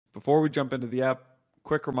Before we jump into the app,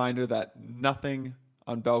 quick reminder that nothing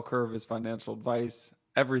on Bell Curve is financial advice.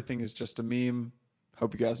 Everything is just a meme.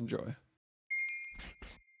 Hope you guys enjoy.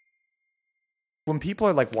 When people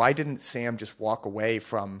are like, why didn't Sam just walk away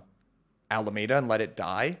from Alameda and let it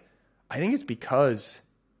die? I think it's because,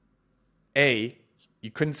 A,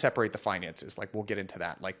 you couldn't separate the finances. Like, we'll get into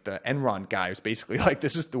that. Like, the Enron guy was basically like,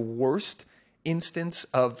 this is the worst instance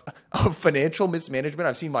of financial mismanagement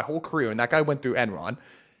I've seen my whole career. And that guy went through Enron.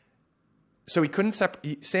 So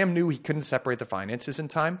Sam knew he couldn't separate the finances in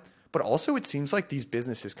time, but also it seems like these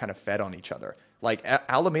businesses kind of fed on each other. Like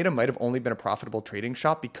Alameda might have only been a profitable trading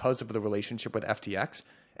shop because of the relationship with FTX.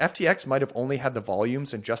 FTX might have only had the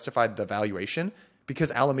volumes and justified the valuation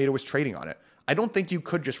because Alameda was trading on it. I don't think you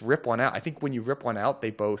could just rip one out. I think when you rip one out, they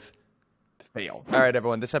both fail. All right,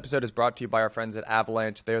 everyone. This episode is brought to you by our friends at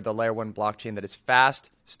Avalanche. They're the layer 1 blockchain that is fast,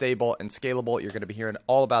 stable, and scalable. You're going to be hearing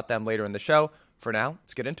all about them later in the show. For now,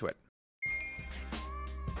 let's get into it.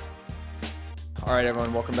 All right,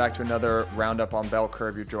 everyone, welcome back to another Roundup on Bell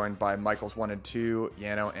Curve. You're joined by Michaels 1 and 2,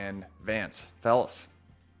 Yano, and Vance. Fellas,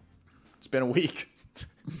 it's been a week.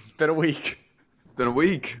 It's been a week. It's been a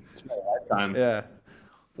week. It's been a lifetime. Yeah.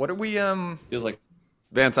 What are we, Feels like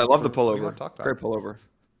Vance, I love the What do you pullover. want to talk about? Great pullover.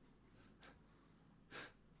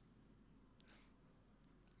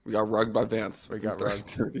 We got rugged by Vance. We got rugged.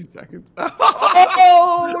 30 seconds.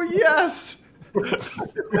 Oh, yes!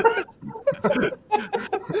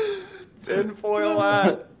 Tinfoil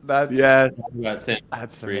hat. That's that's it.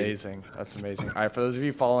 That's amazing. That's amazing. All right, for those of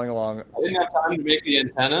you following along. I didn't have time to make the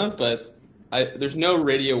antenna, but there's no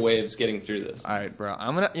radio waves getting through this. All right, bro.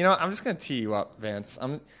 I'm just gonna tee you up, Vance.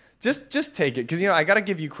 Just take it, because I gotta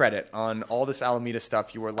give you credit on all this Alameda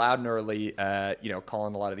stuff. You were loud and early,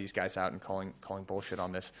 calling a lot of these guys out and calling bullshit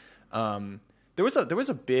on this. There was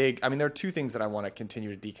a big. I mean, there are two things that I want to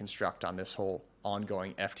continue to deconstruct on this whole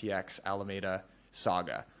ongoing FTX Alameda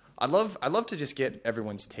saga. I'd love to just get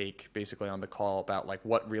everyone's take basically on the call about like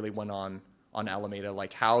what really went on Alameda.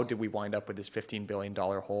 Like, how did we wind up with this $15 billion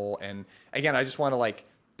hole? And again, I just want to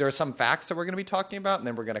there are some facts that we're going to be talking about, and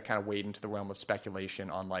then we're going to kind of wade into the realm of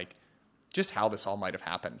speculation on like just how this all might have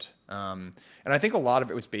happened. And I think a lot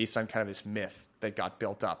of it was based on kind of this myth that got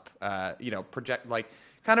built up,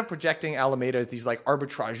 projecting Alameda as these like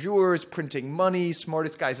arbitrageurs, printing money,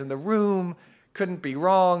 smartest guys in the room, couldn't be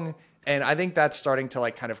wrong. And I think that's starting to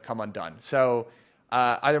like kind of come undone. So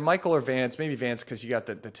either Michael or Vance, maybe Vance, because you got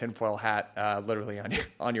the tinfoil hat literally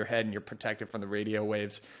on your head and you're protected from the radio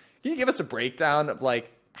waves. Can you give us a breakdown of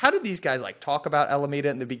like, how did these guys like talk about Alameda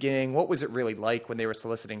in the beginning? What was it really like when they were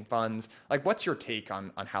soliciting funds? Like, what's your take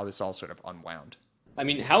on how this all sort of unwound? I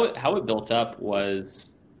mean, how it built up was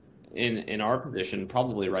in our position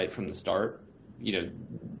probably right from the start.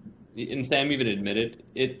 And Sam even admitted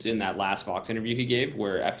it in that last Fox interview he gave,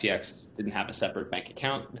 where FTX didn't have a separate bank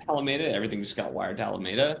account to Alameda. Everything just got wired to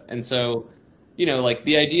Alameda. And so, like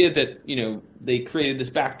the idea that, they created this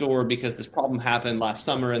backdoor because this problem happened last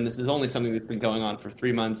summer and this is only something that's been going on for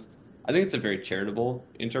 3 months, I think it's a very charitable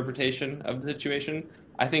interpretation of the situation.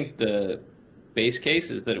 I think the base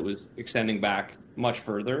case is that it was extending back much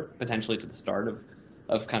further, potentially to the start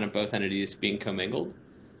of kind of both entities being commingled.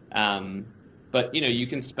 But, you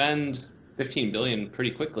can spend $15 billion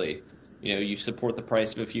pretty quickly. You support the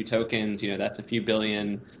price of a few tokens, that's a few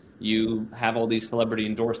billion. You have all these celebrity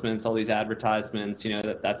endorsements, all these advertisements,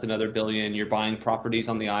 that's another billion. You're buying properties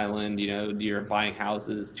on the island, you're buying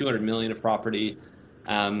houses, 200 million of property.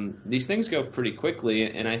 These things go pretty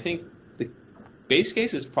quickly. And I think the base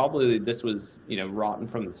case is probably this was, rotten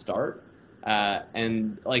from the start.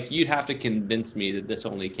 And like, you'd have to convince me that this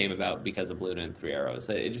only came about because of Luna and Three Arrows.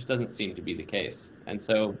 It just doesn't seem to be the case. And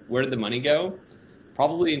so where did the money go?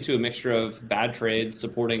 Probably into a mixture of bad trades,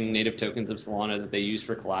 supporting native tokens of Solana that they use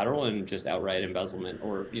for collateral, and just outright embezzlement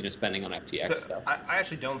or, spending on FTX stuff. I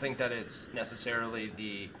actually don't think that it's necessarily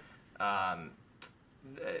the I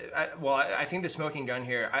think the smoking gun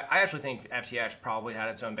here, I actually think FTX probably had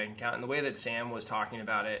its own bank account. And the way that Sam was talking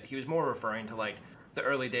about it, he was more referring to like the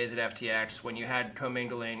early days at FTX when you had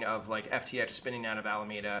commingling of like FTX spinning out of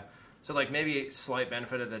Alameda. So like maybe a slight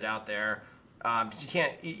benefit of the doubt there. Because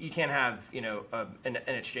you can't have an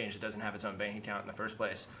exchange that doesn't have its own bank account in the first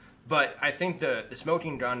place. But I think the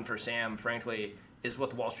smoking gun for Sam, frankly, is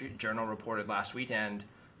what the Wall Street Journal reported last weekend,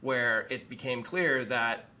 where it became clear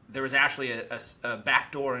that there was actually a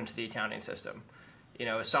backdoor into the accounting system,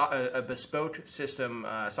 a bespoke system,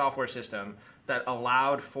 software system that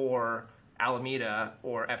allowed for Alameda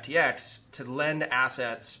or FTX to lend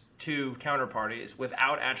assets to counterparties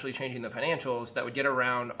without actually changing the financials, that would get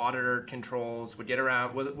around auditor controls,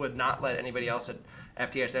 would not let anybody else at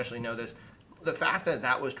FTX actually know this. the fact that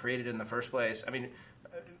that was created in the first place, I mean,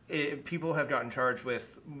 people have gotten charged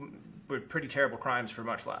with pretty terrible crimes for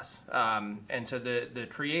much less. And so the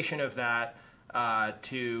creation of that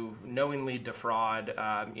to knowingly defraud,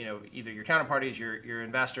 either your counterparties, your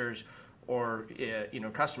investors, or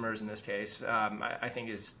customers in this case, I think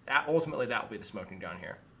is ultimately that will be the smoking gun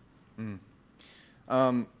here.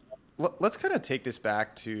 Let's kind of take this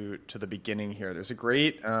back to the beginning here. There's a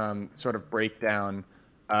great sort of breakdown,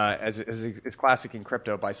 as is classic in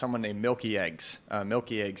crypto, by someone named Milky Eggs.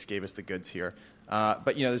 Milky Eggs gave us the goods here.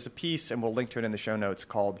 But there's a piece, and we'll link to it in the show notes,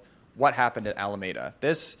 called "What Happened at Alameda."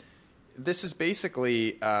 This is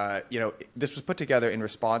basically, this was put together in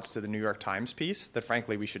response to the New York Times piece that,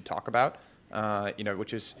 frankly, we should talk about.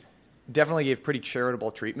 Which is definitely gave pretty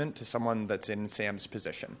charitable treatment to someone that's in Sam's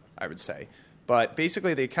position, I would say. But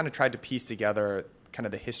basically, they kind of tried to piece together kind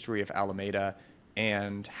of the history of Alameda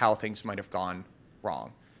and how things might have gone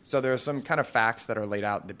wrong. So there are some kind of facts that are laid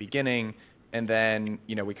out in the beginning, and then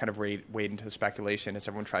we kind of wade into the speculation as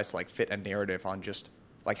everyone tries to like fit a narrative on just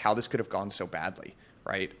like how this could have gone so badly,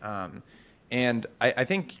 right? And I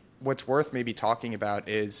think what's worth maybe talking about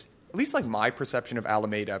is at least like my perception of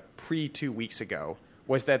Alameda pre 2 weeks ago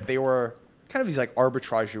was that they were kind of these like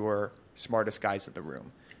arbitrageur smartest guys in the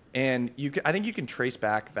room. And I think you can trace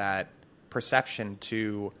back that perception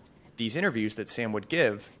to these interviews that Sam would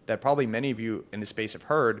give that probably many of you in the space have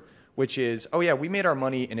heard, which is, oh yeah, we made our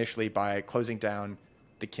money initially by closing down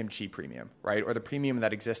the kimchi premium, right? Or the premium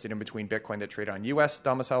that existed in between Bitcoin that traded on US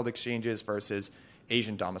domiciled exchanges versus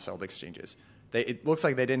Asian domiciled exchanges. It looks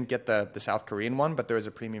like they didn't get the South Korean one, but there was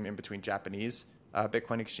a premium in between Japanese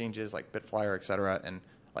Bitcoin exchanges like Bitflyer, et cetera, and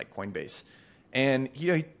like Coinbase. And he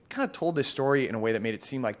kind of told this story in a way that made it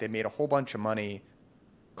seem like they made a whole bunch of money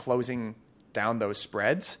closing down those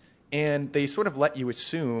spreads. And they sort of let you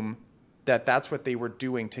assume that that's what they were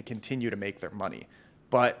doing to continue to make their money.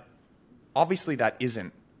 But obviously that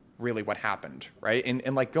isn't really what happened, right?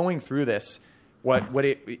 And like going through this, what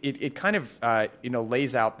it kind of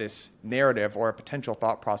lays out this narrative or a potential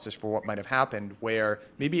thought process for what might have happened, where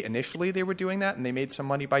maybe initially they were doing that and they made some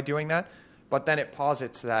money by doing that, but then it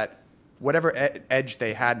posits that whatever edge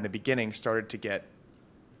they had in the beginning started to get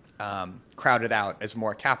crowded out as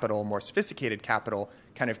more sophisticated capital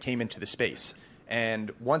kind of came into the space.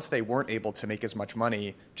 And once they weren't able to make as much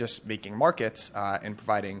money just making markets and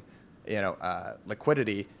providing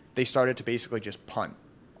liquidity, they started to basically just punt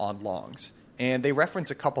on longs. And they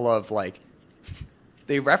reference a couple of tweets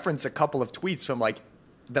from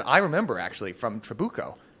that I remember actually from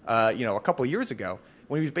Trabuco, a couple of years ago,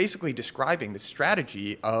 when he was basically describing the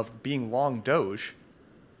strategy of being long Doge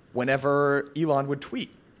whenever Elon would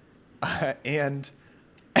tweet. And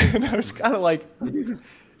I was kind of like,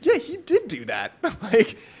 yeah, he did do that.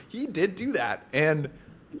 He did do that. And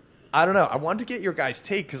I don't know. I wanted to get your guys'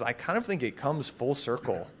 take because I kind of think it comes full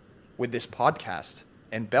circle with this podcast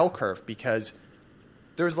and bell curve, because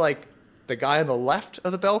there's like the guy on the left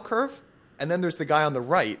of the bell curve and then there's the guy on the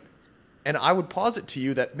right. And I would posit to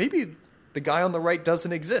you that maybe the guy on the right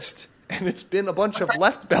doesn't exist. And it's been a bunch of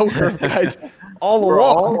left bell curve guys all We're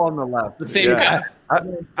along. all on the left. The same guy.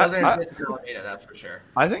 Doesn't exist in Alameda, that's for sure.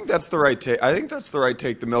 I think that's the right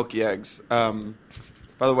take. The Milky Eggs.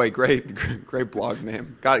 By the way, great blog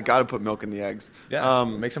name. Got to put milk in the eggs. Yeah,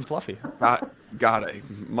 makes them fluffy. Got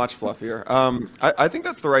it. Much fluffier. I think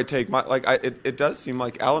that's the right take. It does seem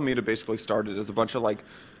like Alameda basically started as a bunch of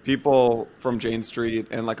people from Jane Street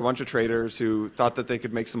and a bunch of traders who thought that they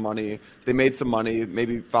could make some money. They made some money,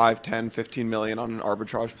 maybe 5, 10, 15 million on an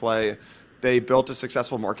arbitrage play. They built a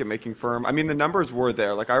successful market-making firm. I mean, the numbers were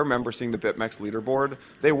there. I remember seeing the BitMEX leaderboard.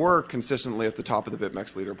 They were consistently at the top of the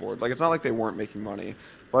BitMEX leaderboard. It's not like they weren't making money.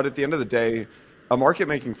 But at the end of the day, a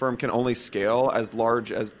market-making firm can only scale as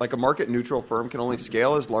large as, a market-neutral firm can only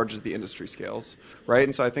scale as large as the industry scales, right?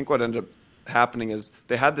 And so I think what ended up happening is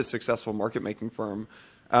they had this successful market-making firm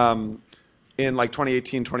in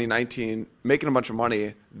 2018, 2019, making a bunch of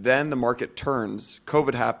money. Then the market turns.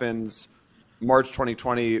 COVID happens. March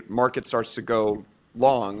 2020, market starts to go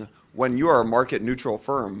long. When you are a market neutral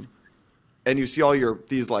firm and you see all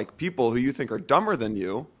these people who you think are dumber than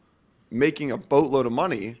you making a boatload of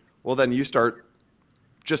money, well, then you start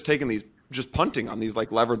just punting on these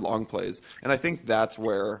levered long plays. And I think that's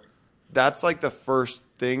the first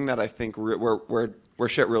thing that I think where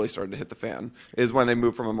shit really started to hit the fan, is when they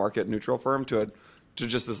moved from a market neutral firm to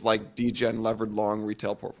just this degen levered long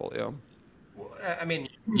retail portfolio. I mean,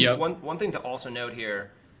 Yep. one thing to also note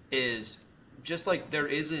here is just there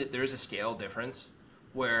is a scale difference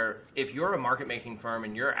where if you're a market making firm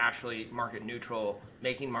and you're actually market neutral,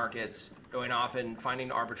 making markets, going off and finding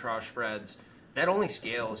arbitrage spreads, that only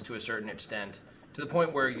scales to a certain extent, to the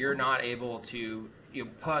point where you're not able to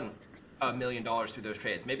punt $1 million through those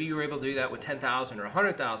trades. Maybe you were able to do that with 10,000 or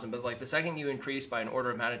 100,000, but like the second you increase by an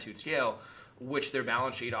order of magnitude scale, which their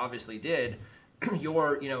balance sheet obviously did,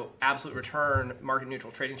 your absolute return market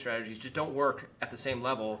neutral trading strategies just don't work at the same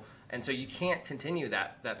level, and so you can't continue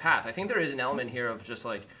that path. I think there is an element here of just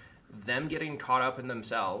like them getting caught up in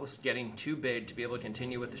themselves, getting too big to be able to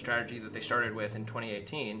continue with the strategy that they started with in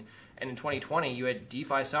 2018. And in 2020, you had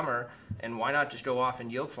DeFi summer, and why not just go off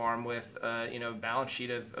and yield farm with balance sheet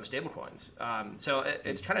of stablecoins? So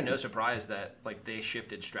it's kind of no surprise that like they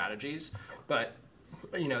shifted strategies, but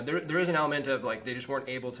there is an element of like they just weren't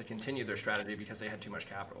able to continue their strategy because they had too much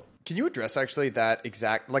capital. Can you address actually that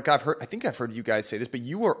exact, like I think I've heard you guys say this, but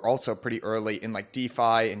you were also pretty early in like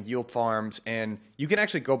DeFi and yield farms, and you can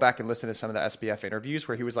actually go back and listen to some of the SBF interviews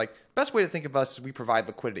where he was like, best way to think of us is we provide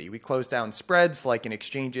liquidity. We close down spreads like in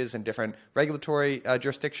exchanges and different regulatory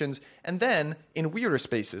jurisdictions. And then in weirder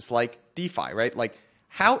spaces like DeFi, right? Like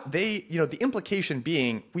how they, the implication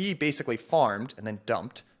being we basically farmed and then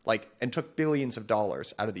dumped and took billions of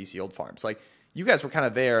dollars out of these yield farms. Like you guys were kind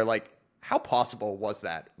of there, like how possible was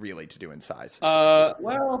that really to do in size?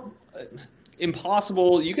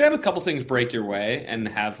 Impossible. You could have a couple things break your way and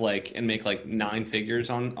have and make like 9 figures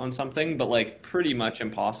on something, but like pretty much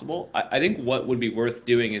impossible. I think what would be worth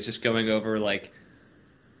doing is just going over like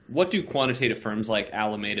what do quantitative firms like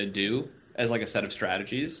Alameda do as like a set of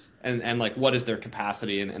strategies, and like what is their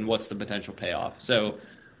capacity and what's the potential payoff. So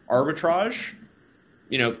arbitrage,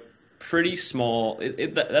 pretty small.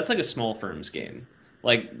 That's like a small firm's game.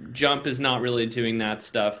 Like Jump is not really doing that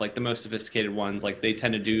stuff. Like the most sophisticated ones, like they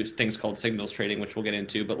tend to do things called signals trading, which we'll get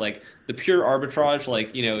into. But like the pure arbitrage,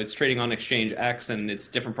 it's trading on exchange X and it's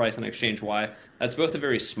different price on exchange Y. That's both a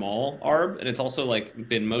very small arb, and it's also like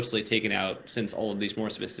been mostly taken out since all of these more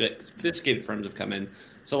sophisticated firms have come in.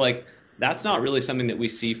 So like that's not really something that we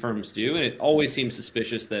see firms do, and it always seems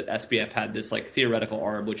suspicious that SBF had this like theoretical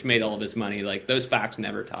arb which made all of his money. Like those facts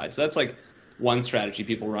never tied. So that's like one strategy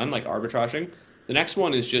people run, like arbitraging. The next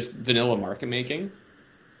one is just vanilla market making.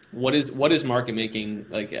 What is market making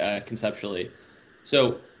conceptually?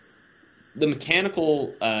 So the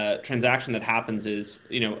mechanical transaction that happens is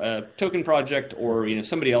a token project or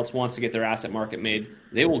somebody else wants to get their asset market made.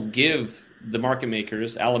 They will give the market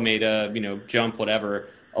makers, Alameda, Jump, whatever,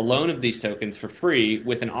 a loan of these tokens for free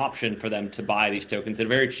with an option for them to buy these tokens at a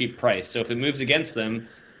very cheap price. So if it moves against them,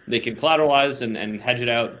 they can collateralize and hedge it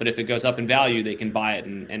out, but if it goes up in value, they can buy it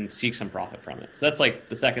and seek some profit from it. So that's like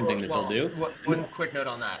the second thing that they'll do. One quick note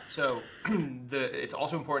on that. So it's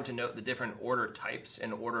also important to note the different order types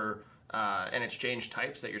and order and exchange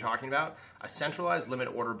types that you're talking about. A centralized limit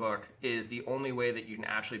order book is the only way that you can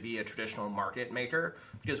actually be a traditional market maker,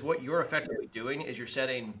 because what you're effectively doing is you're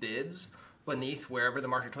setting bids beneath wherever the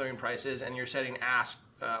market clearing price is, and you're setting ask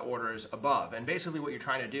orders above. And basically what you're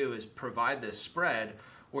trying to do is provide this spread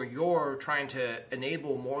where you're trying to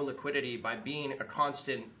enable more liquidity by being a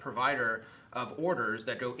constant provider of orders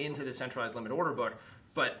that go into the centralized limit order book.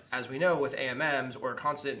 But as we know, with AMMs or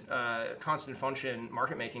constant function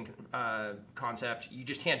market making concept, you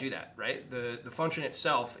just can't do that, right? The function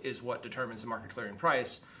itself is what determines the market clearing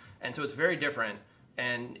price, and so it's very different,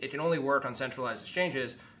 and it can only work on centralized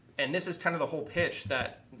exchanges. And this is kind of the whole pitch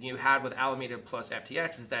that you had with Alameda plus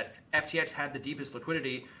FTX, is that FTX had the deepest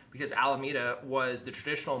liquidity because Alameda was the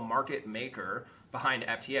traditional market maker behind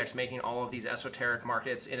FTX, making all of these esoteric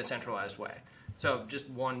markets in a centralized way. So just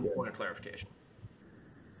one point of clarification.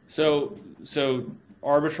 So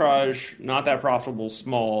arbitrage, not that profitable.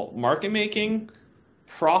 Small market making,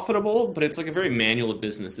 profitable, but it's like a very manual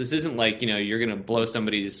business. This isn't like you're going to blow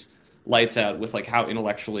somebody's lights out with like how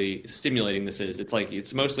intellectually stimulating this is. It's like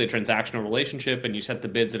it's mostly a transactional relationship, and you set the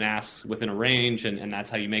bids and asks within a range, and that's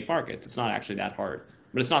how you make markets. It's not actually that hard,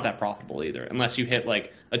 but it's not that profitable either, unless you hit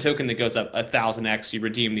like a token that goes up 1,000x, you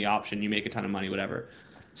redeem the option, you make a ton of money, whatever.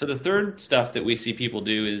 So the third stuff that we see people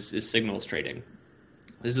do is signals trading.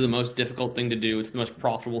 This is the most difficult thing to do. It's the most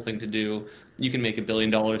profitable thing to do. You can make $1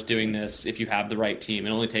 billion doing this if you have the right team.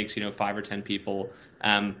 It only takes 5 or 10 people.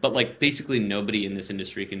 But like basically nobody in this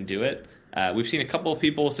industry can do it. We've seen a couple of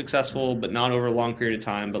people successful, but not over a long period of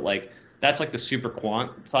time. But like that's like the super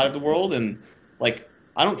quant side of the world, and like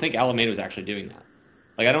I don't think Alameda was actually doing that.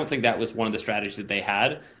 Like I don't think that was one of the strategies that they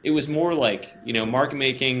had. It was more like market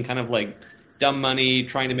making, kind of like dumb money,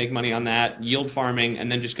 trying to make money on that, yield farming,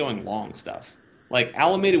 and then just going long stuff. Like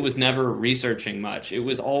Alameda was never researching much. It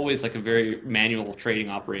was always like a very manual trading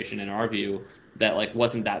operation in our view that like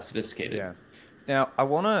wasn't that sophisticated. Yeah. Now, I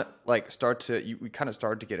want to like we kind of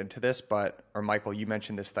started to get into this, or Michael, you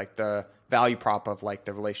mentioned this, like the value prop of like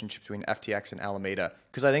the relationship between FTX and Alameda,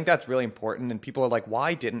 because I think that's really important. And people are like,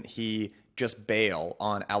 why didn't he just bail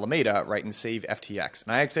on Alameda, right, and save FTX?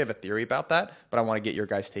 And I actually have a theory about that, but I want to get your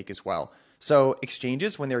guys' take as well. So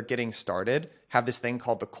exchanges, when they're getting started, have this thing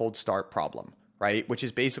called the cold start problem, right? Which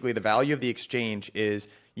is basically the value of the exchange is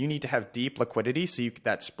you need to have deep liquidity so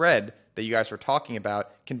that spread that you guys are talking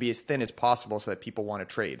about can be as thin as possible so that people want to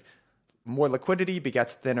trade. More liquidity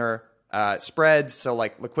begets thinner spreads. So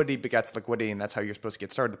like liquidity begets liquidity, and that's how you're supposed to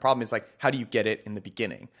get started. The problem is like, how do you get it in the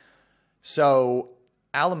beginning? So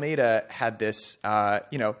Alameda had this,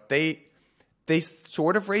 they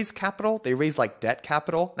sort of raised capital. They raised like debt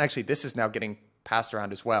capital. And actually, this is now getting passed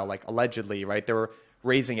around as well. Like allegedly, right? They were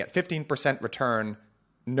raising at 15% return,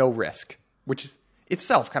 no risk, which is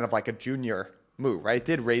itself kind of like a junior move, right? It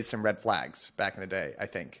did raise some red flags back in the day, I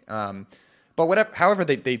think. But however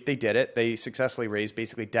they did it, they successfully raised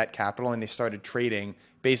basically debt capital, and they started trading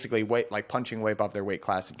basically punching way above their weight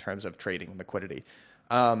class in terms of trading and liquidity.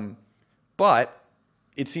 But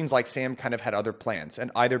it seems like Sam kind of had other plans,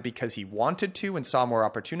 and either because he wanted to and saw more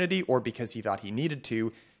opportunity, or because he thought he needed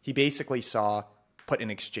to, he basically put an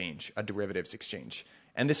exchange, a derivatives exchange.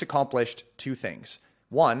 And this accomplished two things.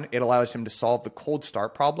 One, it allows him to solve the cold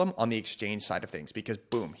start problem on the exchange side of things because,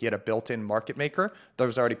 boom, he had a built-in market maker that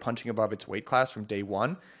was already punching above its weight class from day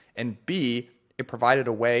one. And B, it provided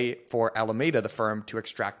a way for Alameda, the firm, to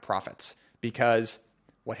extract profits because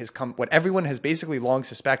what everyone has basically long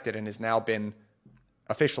suspected and has now been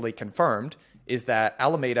officially confirmed is that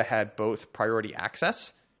Alameda had both priority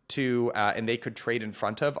access to, and they could trade in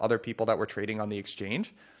front of other people that were trading on the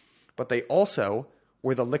exchange, but they also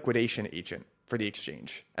were the liquidation agent for the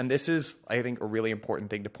exchange. And this is, I think, a really important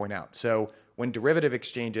thing to point out. So when derivative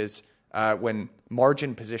exchanges, when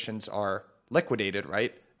margin positions are liquidated,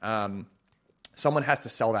 right, someone has to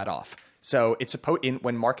sell that off. So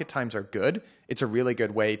when market times are good, it's a really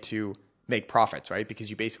good way to make profits, right? Because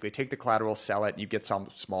you basically take the collateral, sell it, you get some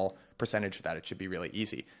small percentage of that. It should be really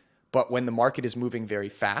easy. But when the market is moving very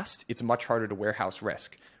fast, it's much harder to warehouse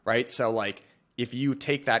risk, right? So like if you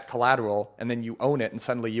take that collateral and then you own it and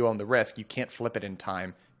suddenly you own the risk, you can't flip it in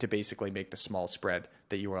time to basically make the small spread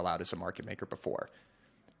that you were allowed as a market maker before.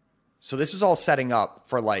 So this is all setting up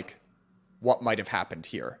for like what might have happened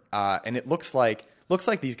here. And it looks like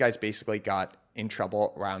these guys basically got in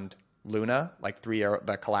trouble around Luna, like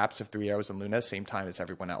the collapse of 3 Arrows and Luna, same time as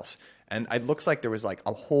everyone else. And it looks like there was like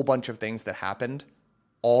a whole bunch of things that happened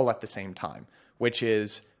all at the same time, which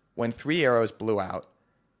is when 3 Arrows blew out,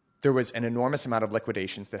 there was an enormous amount of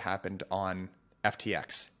liquidations that happened on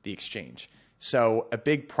FTX, the exchange. So a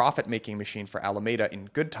big profit-making machine for Alameda in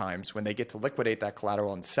good times, when they get to liquidate that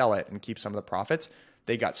collateral and sell it and keep some of the profits,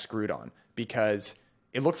 they got screwed on because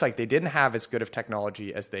it looks like they didn't have as good of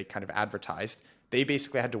technology as they kind of advertised. They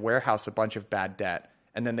basically had to warehouse a bunch of bad debt,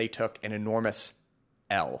 and then they took an enormous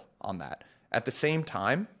L on that. At the same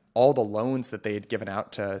time, all the loans that they had given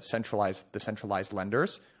out to the centralized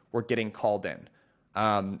lenders were getting called in.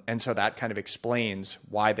 And so that kind of explains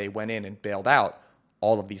why they went in and bailed out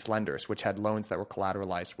all of these lenders, which had loans that were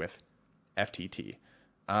collateralized with FTT.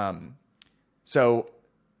 When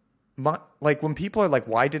people are like,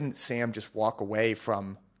 why didn't Sam just walk away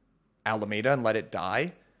from Alameda and let it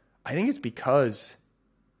die? I think it's because,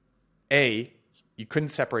 A, you couldn't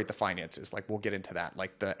separate the finances. Like, we'll get into that.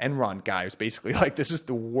 Like, the Enron guy was basically like, this is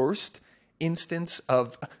the worst instance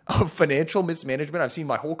of financial mismanagement I've seen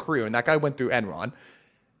my whole career. And that guy went through Enron.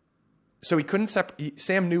 So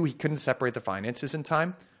Sam knew he couldn't separate the finances in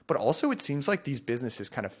time. But also, it seems like these businesses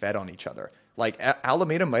kind of fed on each other. Like,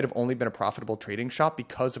 Alameda might have only been a profitable trading shop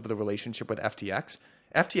because of the relationship with FTX.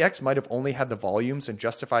 FTX might have only had the volumes and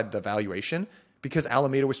justified the valuation because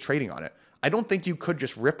Alameda was trading on it. I don't think you could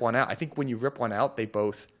just rip one out. I think when you rip one out, they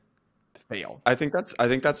both fail. I think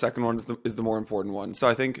that second one is the more important one. So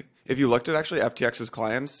I think if you looked at actually FTX's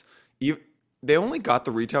clients, they only got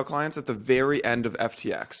the retail clients at the very end of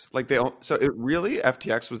FTX.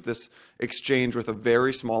 FTX was this exchange with a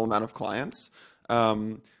very small amount of clients.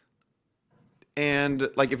 And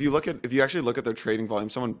like if you actually look at their trading volume,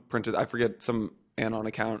 someone printed, I forget, some Anon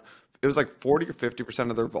account, it was like 40 or 50%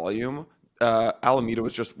 of their volume. Alameda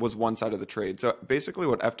was one side of the trade. So basically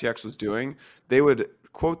what FTX was doing, they would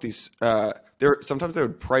quote these, sometimes they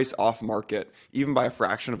would price off market even by a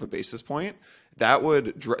fraction of a basis point.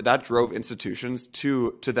 That drove institutions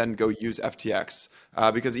to then go use FTX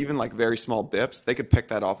because even like very small bips, they could pick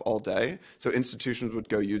that off all day. So institutions would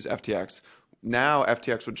go use FTX. now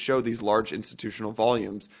FTX would show these large institutional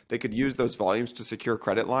volumes. They could use those volumes to secure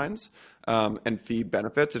credit lines and fee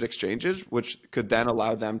benefits at exchanges, which could then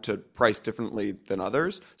allow them to price differently than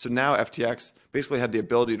others. So now FTX basically had the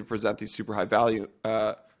ability to present these super high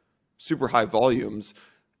volumes.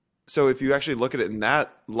 So if you actually look at it in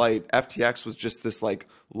that light, FTX was just this like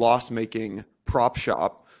loss-making prop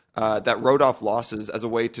shop that wrote off losses as a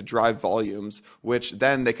way to drive volumes, which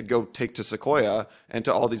then they could go take to Sequoia and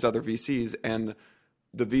to all these other VCs, and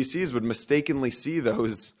the VCs would mistakenly see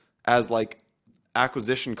those as like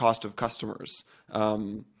acquisition cost of customers,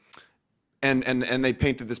 and they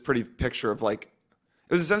painted this pretty picture of like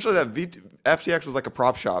it was essentially that FTX was like a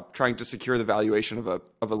prop shop trying to secure the valuation of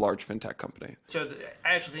a large fintech company. So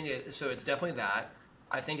I actually think it's definitely that.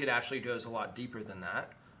 I think it actually goes a lot deeper than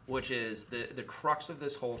that, which is the crux of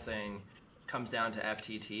this whole thing comes down to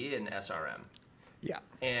FTT and SRM. Yeah.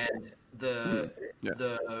 And the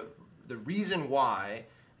reason why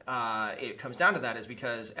it comes down to that is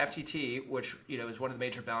because FTT, which is one of the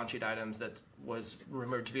major balance sheet items that was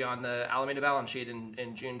rumored to be on the Alameda balance sheet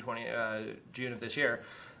in June of this year.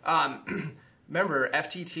 Remember,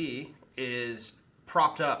 FTT is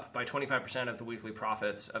propped up by 25% of the weekly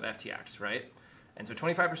profits of FTX, right? And so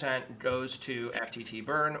 25% goes to FTT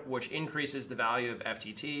burn, which increases the value of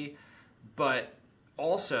FTT, but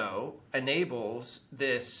also enables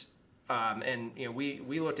this. And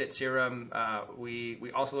we looked at Serum.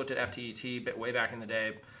 We also looked at FTT way back in the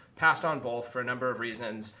day. Passed on both for a number of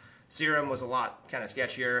reasons. Serum was a lot kind of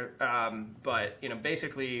sketchier, but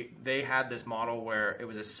basically they had this model where it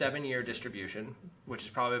was a 7-year distribution, which is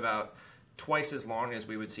probably about twice as long as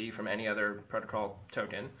we would see from any other protocol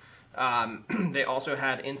token. They also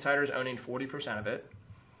had insiders owning 40% of it,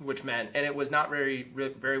 which meant, and it was not very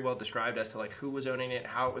well described as to like who was owning it,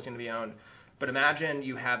 how it was going to be owned. But imagine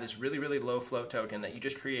you have this really, really low float token that you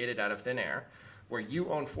just created out of thin air, where you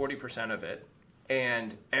own 40% of it,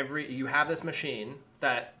 and you have this machine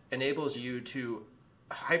that enables you to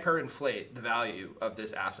hyperinflate the value of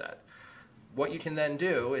this asset. What you can then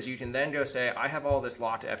do is you can then go say, I have all this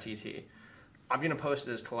locked FTT. I'm going to post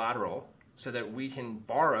it as collateral so that we can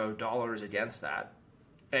borrow dollars against that,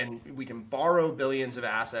 and we can borrow billions of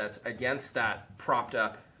assets against that propped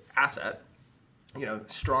up asset.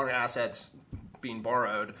 Strong assets being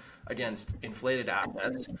borrowed against inflated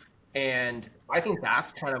assets. And I think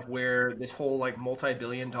that's kind of where this whole like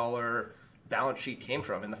multi-billion-dollar balance sheet came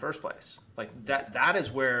from in the first place. Like that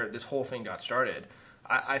is where this whole thing got started.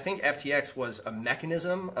 I think FTX was a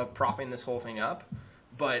mechanism of propping this whole thing up,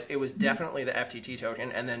 but it was definitely the FTT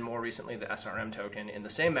token and then more recently the SRM token in the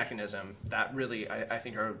same mechanism that really I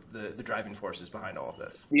think are the driving forces behind all of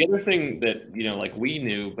this. The other thing that like we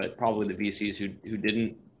knew, but probably the VCs who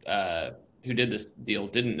did this deal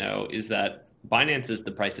didn't know, is that Binance is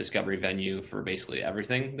the price discovery venue for basically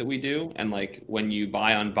everything that we do. And like when you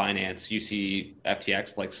buy on Binance, you see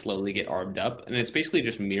FTX like slowly get arbed up, and it's basically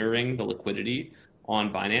just mirroring the liquidity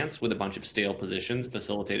on Binance with a bunch of stale positions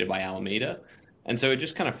facilitated by Alameda. And so it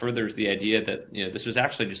just kind of furthers the idea that this was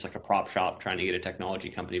actually just like a prop shop trying to get a technology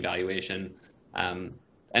company valuation. And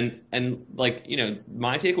like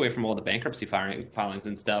my takeaway from all the bankruptcy filings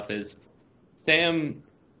and stuff is Sam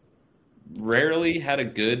rarely had a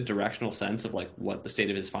good directional sense of like what the state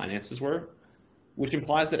of his finances were, which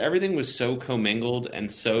implies that everything was so commingled and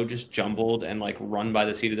so just jumbled and like run by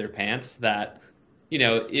the seat of their pants that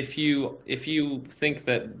if you think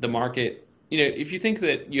that the market. If you think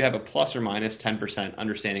that you have a plus or minus 10%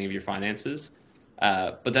 understanding of your finances,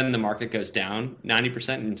 but then the market goes down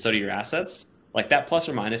 90% and so do your assets, like that plus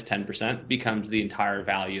or minus 10% becomes the entire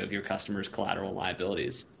value of your customers' collateral and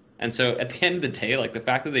liabilities. And so at the end of the day, like the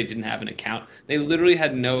fact that they didn't have an account, they literally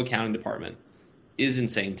had no accounting department, is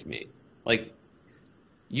insane to me. Like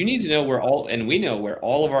you need to know we know where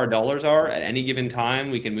all of our dollars are at any given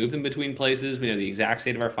time. We can move them between places. We know the exact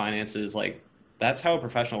state of our finances. Like, that's how a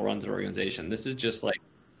professional runs an organization. This is just like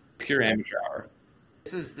pure amateur hour.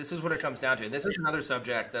 This is what it comes down to. And this is another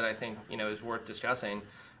subject that I think, is worth discussing.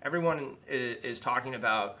 Everyone is talking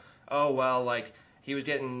about, oh, well, like he was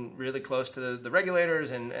getting really close to the regulators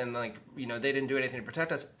and like, they didn't do anything to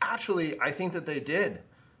protect us. Actually, I think that they did,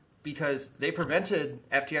 because they prevented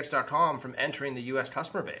FTX.com from entering the U.S.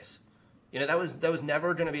 customer base. That was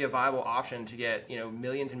never going to be a viable option to get,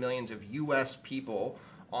 millions and millions of U.S. people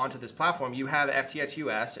onto this platform. You have FTX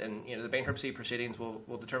US, and the bankruptcy proceedings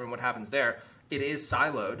will determine what happens there. It is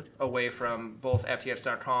siloed away from both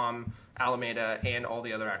FTX.com, Alameda, and all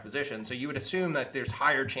the other acquisitions. So you would assume that there's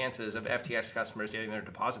higher chances of FTX customers getting their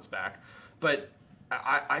deposits back. But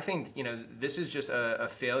I think this is just a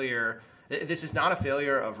failure. This is not a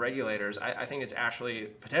failure of regulators. I think it's actually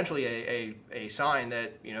potentially a sign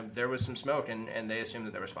that there was some smoke and they assumed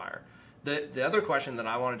that there was fire. The other question that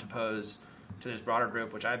I wanted to pose to this broader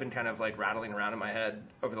group, which I've been kind of like rattling around in my head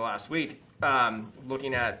over the last week,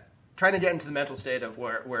 looking at trying to get into the mental state of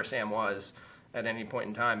where Sam was at any point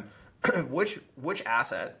in time. Which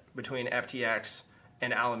asset between FTX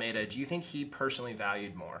and Alameda do you think he personally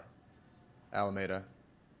valued more? Alameda.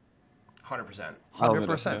 100%.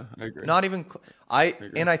 100%. Yeah, I agree. Not even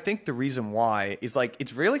agree. and I think the reason why is like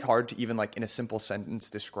it's really hard to even like in a simple sentence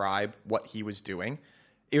describe what he was doing.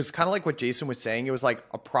 It was kind of like what Jason was saying. It was like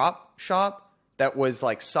a prop shop that was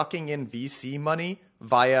like sucking in VC money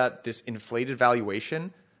via this inflated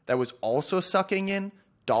valuation that was also sucking in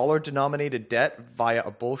dollar denominated debt via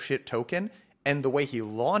a bullshit token, and the way he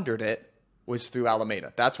laundered it was through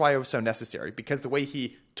Alameda. That's why it was so necessary, because the way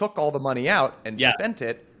he took all the money out and spent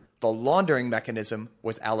it, the laundering mechanism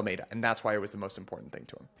was Alameda, and that's why it was the most important thing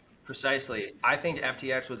to him. Precisely. I think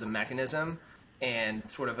FTX was a mechanism and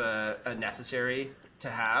sort of a necessary to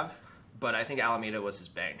have, but I think Alameda was his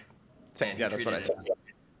bank. And Yeah, that's what I said.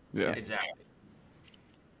 Yeah. Exactly.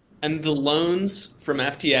 And the loans from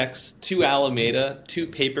FTX to Alameda to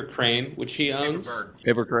Paper Crane, which he owns,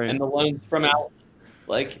 Paper Crane. and the loans from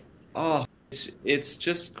it's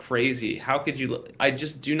just crazy. How could you? I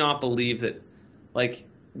just do not believe that. Like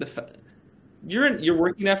you're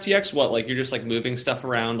working FTX. What, like you're just like moving stuff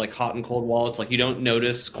around like hot and cold wallets. Like you don't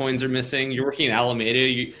notice coins are missing. You're working at Alameda.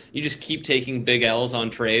 You just keep taking big L's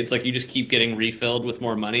on trades. Like you just keep getting refilled with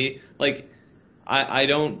more money. Like I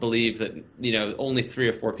don't believe that only 3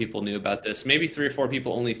 or 4 people knew about this. Maybe 3 or 4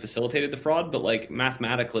 people only facilitated the fraud. But like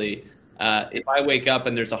mathematically, if I wake up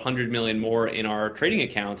and there's 100 million more in our trading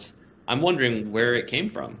accounts, I'm wondering where it came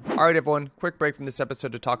from. All right, everyone, quick break from this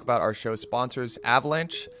episode to talk about our show sponsors,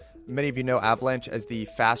 Avalanche. Many of you know Avalanche as the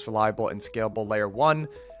fast, reliable, and scalable layer 1.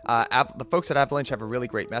 The folks at Avalanche have a really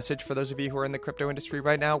great message for those of you who are in the crypto industry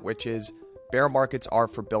right now, which is bear markets are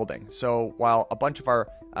for building. So while a bunch of our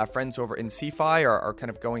friends over in CeFi are kind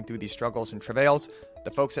of going through these struggles and travails,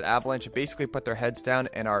 the folks at Avalanche have basically put their heads down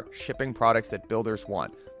and are shipping products that builders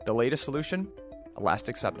want. The latest solution?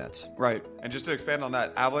 Elastic subnets. Right. And just to expand on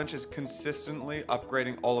that, Avalanche is consistently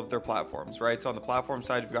upgrading all of their platforms, right? So on the platform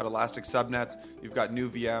side, you've got Elastic subnets, you've got new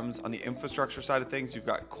VMs. On the infrastructure side of things, you've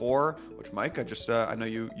got Core, which Mike, I know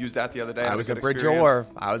you used that the other day. I was a bridgeor.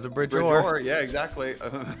 Yeah, exactly.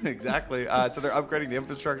 Exactly. So they're upgrading the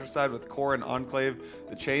infrastructure side with Core and Enclave.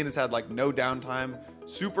 The chain has had like no downtime,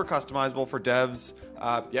 super customizable for devs.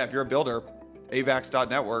 If you're a builder,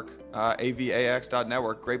 avax.network,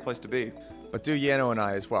 avax.network, great place to be. But do Yano and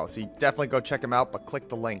I as well. So you definitely go check them out, but click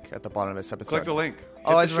the link at the bottom of this episode. Click the link.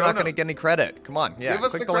 Otherwise, we're not going to get any credit. Come on. Yeah,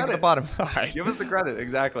 click the link at the bottom. All right. Give us the credit.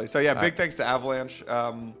 Exactly. So, big thanks to Avalanche.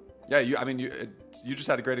 You just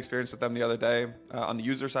had a great experience with them the other day on the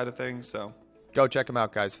user side of things. So go check them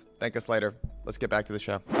out, guys. Thank us later. Let's get back to the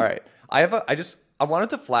show. All right. I wanted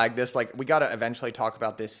to flag this. Like, we got to eventually talk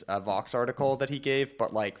about this Vox article that he gave.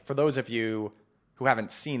 But, like, for those of you who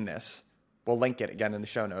haven't seen this, we'll link it again in the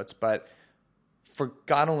show notes. But for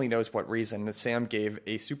God only knows what reason, Sam gave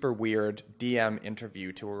a super weird DM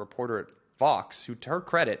interview to a reporter at Vox, who, to her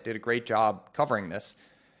credit, did a great job covering this.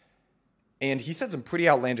 And he said some pretty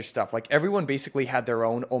outlandish stuff. Like, everyone basically had their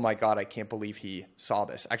own, oh my God, I can't believe he saw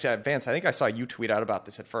this. Actually, Vance, I think I saw you tweet out about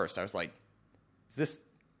this at first. I was like, is this...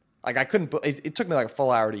 Like, I couldn't... It took me like a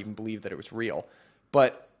full hour to even believe that it was real.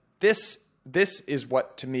 But this is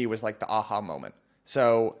what, to me, was like the aha moment.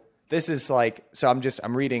 So... This is like, so I'm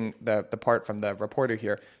reading the part from the reporter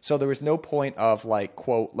here. So there was no point of like,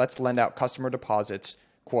 quote, let's lend out customer deposits,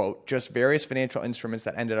 quote, just various financial instruments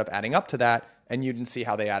that ended up adding up to that. And you didn't see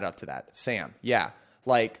how they add up to that. Sam, yeah.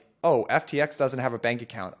 Like, oh, FTX doesn't have a bank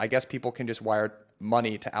account. I guess people can just wire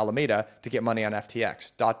money to Alameda to get money on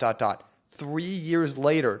FTX, ... 3 years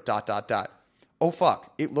later, ... Oh,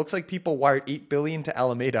 fuck. It looks like people wired $8 billion to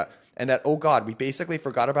Alameda. And that, oh God, we basically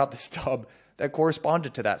forgot about the stub that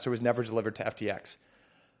corresponded to that, so it was never delivered to FTX.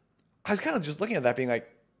 I was kind of just looking at that being like,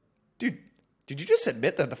 dude, did you just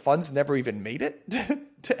admit that the funds never even made it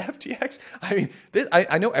to FTX? I mean,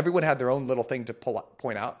 I know everyone had their own little thing to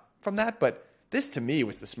point out from that, but this to me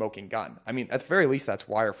was the smoking gun. I mean, at the very least, that's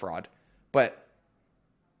wire fraud. But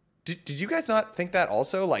did you guys not think that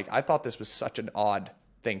also? Like, I thought this was such an odd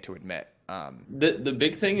thing to admit. The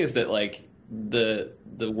big thing is that, like, the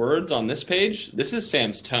words on this page, this is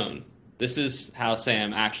Sam's tone. This is how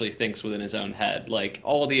Sam actually thinks within his own head. Like,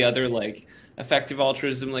 all the other, like, effective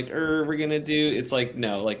altruism, like, we're going to do, it's like,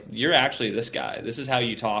 no, like, you're actually this guy. This is how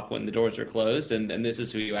you talk when the doors are closed, and this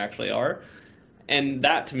is who you actually are. And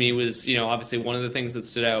that, to me, was, obviously one of the things that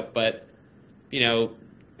stood out. But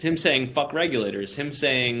him saying fuck regulators, him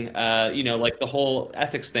saying, like the whole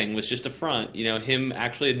ethics thing was just a front, him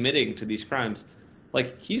actually admitting to these crimes.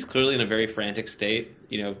 Like, he's clearly in a very frantic state.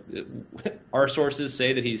 Our sources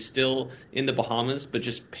say that he's still in the Bahamas, but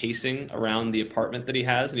just pacing around the apartment that he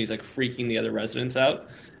has, and he's like freaking the other residents out.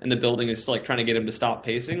 And the building is like trying to get him to stop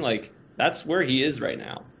pacing. Like, that's where he is right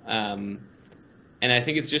now. And I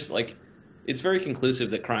think it's just like, it's very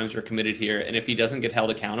conclusive that crimes were committed here. And if he doesn't get held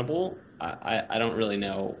accountable, I don't really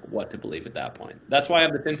know what to believe at that point. That's why I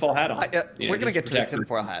have the tinfoil hat on. We're going to get to the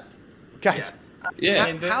tinfoil hat. Guys,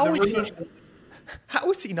 yeah. How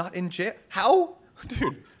is he not in jail? How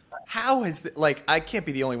is I can't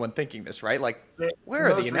be the only one thinking this, right? Like,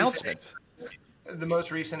 where are the announcements? The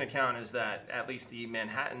most recent account is that at least the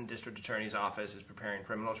Manhattan District Attorney's Office is preparing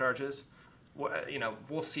criminal charges.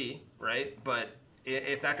 We'll see, right? But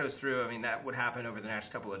if that goes through, I mean, that would happen over the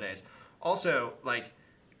next couple of days. Also,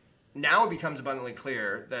 now it becomes abundantly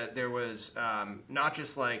clear that there was not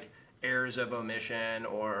just errors of omission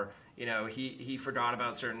or he forgot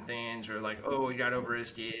about certain things or he got over his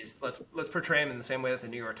skis. Let's portray him in the same way that the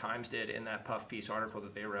New York Times did in that puff piece article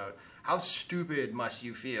that they wrote. How stupid must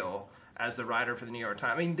you feel as the writer for the New York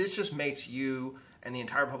Times? I mean, this just makes you and the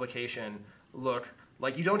entire publication look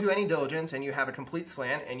like you don't do any diligence and you have a complete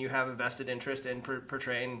slant and you have a vested interest in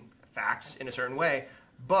portraying facts in a certain way.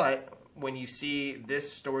 But when you see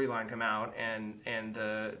this storyline come out and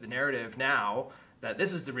the narrative now that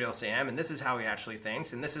this is the real Sam and this is how he actually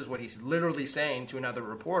thinks and this is what he's literally saying to another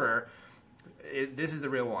reporter, this is the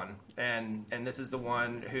real one. And this is the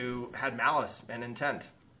one who had malice and intent.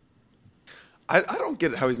 I don't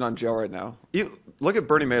get how he's not in jail right now. Look at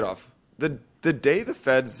Bernie Madoff. The day the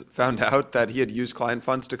feds found out that he had used client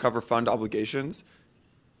funds to cover fund obligations,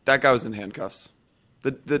 that guy was in handcuffs.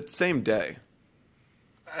 The same day.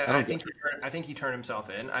 I think he turned himself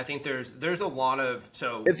in. I think there's a lot of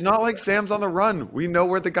It's not like Sam's on the run. We know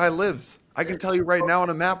where the guy lives. I can tell you right now on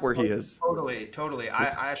a map where he is. Totally.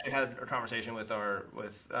 I actually had a conversation with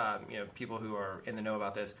people who are in the know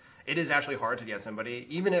about this. It is actually hard to get somebody,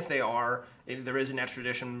 even if there is an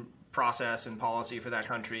extradition process and policy for that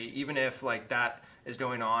country. Even if that is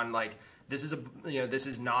going on, this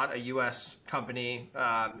is not a U.S. company,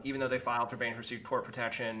 even though they filed for bankruptcy court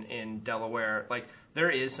protection in Delaware. There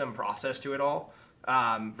is some process to it all,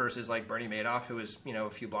 versus Bernie Madoff, who is a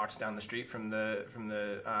few blocks down the street from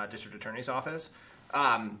the district attorney's office.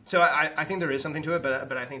 So I think there is something to it,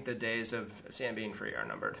 but I think the days of Sam being free are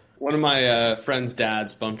numbered. One of my friend's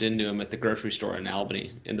dads bumped into him at the grocery store in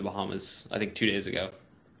Albany in the Bahamas, I think 2 days ago.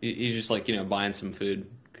 He's just buying some food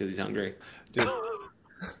because he's hungry. Dude.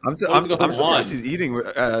 I'm surprised he's eating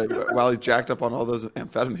while he's jacked up on all those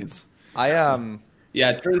amphetamines. Yeah,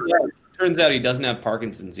 it turns out he doesn't have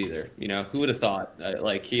Parkinson's either. Who would have thought?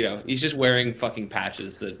 He's just wearing fucking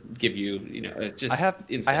patches that give you, just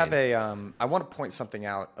insane. I want to point something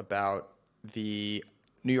out about the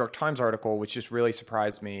New York Times article, which just really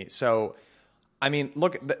surprised me. So, I mean,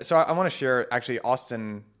 I want to share, actually,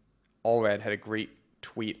 Austin Allred had a great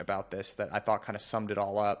tweet about this that I thought kind of summed it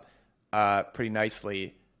all up pretty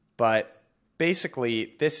nicely. But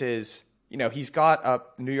basically, this is, he's got a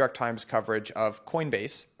New York Times coverage of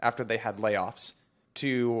Coinbase after they had layoffs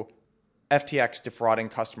to FTX defrauding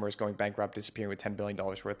customers, going bankrupt, disappearing with $10 billion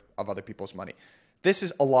worth of other people's money. This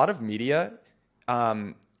is a lot of media.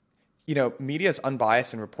 Media is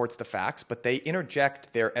unbiased and reports the facts, but they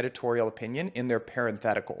interject their editorial opinion in their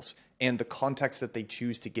parentheticals and the context that they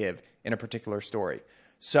choose to give in a particular story.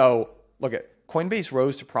 So look at Coinbase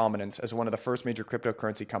rose to prominence as one of the first major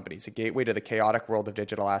cryptocurrency companies, a gateway to the chaotic world of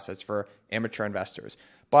digital assets for amateur investors.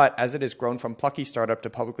 But as it has grown from plucky startup to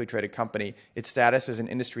publicly traded company, its status as an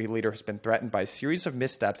industry leader has been threatened by a series of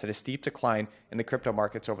missteps and a steep decline in the crypto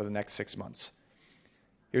markets over the next 6 months.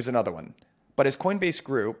 Here's another one. But as Coinbase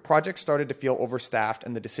grew, projects started to feel overstaffed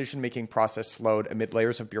and the decision-making process slowed amid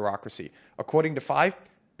layers of bureaucracy. According to 5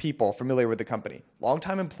 people familiar with the company,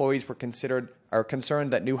 longtime employees were concerned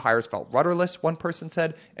that new hires felt rudderless, one person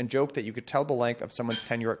said, and joked that you could tell the length of someone's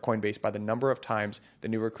tenure at Coinbase by the number of times the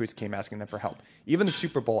new recruits came asking them for help. Even the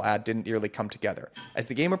Super Bowl ad didn't nearly come together. As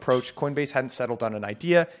the game approached, Coinbase hadn't settled on an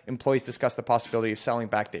idea. Employees discussed the possibility of selling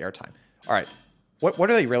back the airtime. All right, what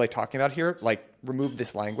are they really talking about here? Remove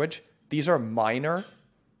this language. These are minor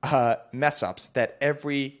mess ups that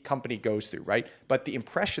every company goes through, right? But the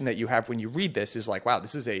impression that you have when you read this is wow,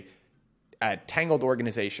 this is a tangled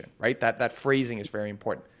organization, right? That phrasing is very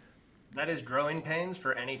important. That is growing pains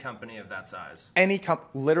for any company of that size.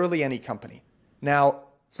 Literally any company. Now,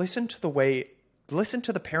 listen to the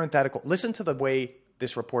parenthetical, listen to the way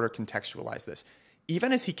this reporter contextualized this.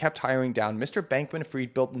 Even as he kept hiring down, Mr.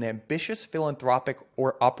 Bankman-Fried built an ambitious philanthropic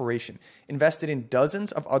operation, invested in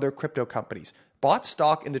dozens of other crypto companies, bought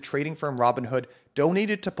stock in the trading firm Robinhood,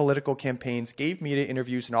 donated to political campaigns, gave media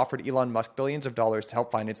interviews, and offered Elon Musk billions of dollars to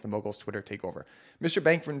help finance the mogul's Twitter takeover. Mr.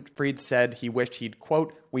 Bankman-Fried said he wished he'd,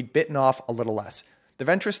 quote, "we'd bitten off a little less." The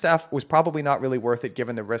venture stuff was probably not really worth it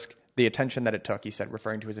given the risk, the attention that it took, he said,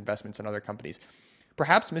 referring to his investments in other companies.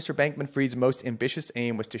 Perhaps Mr. Bankman-Fried's most ambitious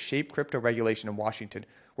aim was to shape crypto regulation in Washington,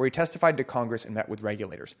 where he testified to Congress and met with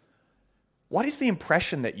regulators. What is the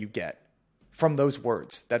impression that you get from those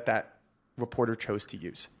words that reporter chose to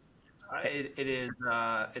use? It is.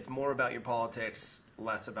 It's more about your politics,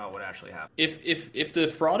 less about what actually happened. If the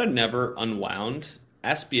fraud had never unwound,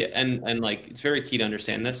 SBF and like it's very key to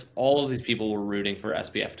understand this. All of these people were rooting for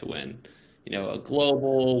SBF to win. You know, a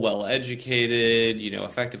global, well-educated, you know,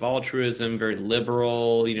 effective altruism, very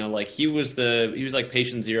liberal. You know, like he was like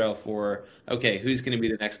patient zero for okay, who's going to be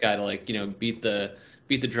the next guy to like you know beat the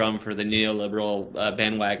drum for the neoliberal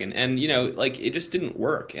bandwagon. And you know, like it just didn't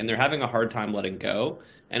work, and they're having a hard time letting go.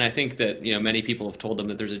 And I think that you know many people have told them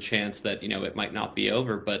that there's a chance that you know it might not be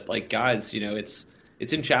over. But like guys, you know, it's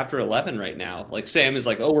in chapter 11 right now. Like Sam is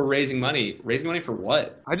like, oh, we're raising money. Raising money for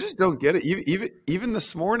what? I just don't get it. Even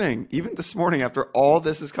this morning, after all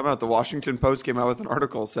this has come out, the Washington Post came out with an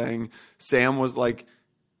article saying Sam was like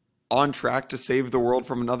on track to save the world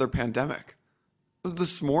from another pandemic. It was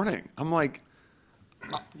this morning. I'm like,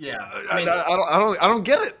 Yeah, I don't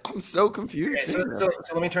get it. I'm so confused. Okay,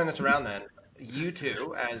 so let me turn this around then. You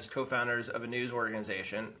two, as co-founders of a news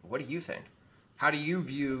organization, what do you think? How do you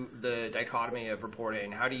view the dichotomy of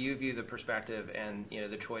reporting? How do you view the perspective and you know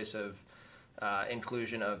the choice of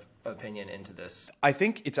inclusion of opinion into this? I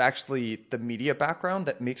think it's actually the media background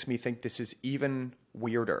that makes me think this is even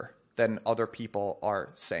weirder than other people are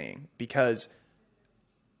saying, because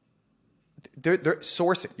they're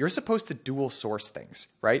sourcing. You're supposed to dual source things,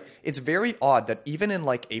 right? It's very odd that even in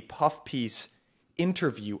like a puff piece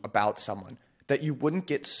interview about someone, that you wouldn't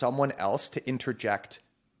get someone else to interject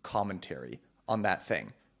commentary on that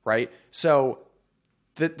thing, right? So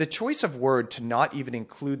the choice of word to not even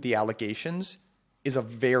include the allegations is a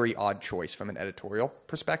very odd choice from an editorial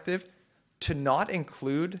perspective. To not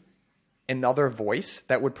include another voice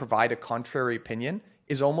that would provide a contrary opinion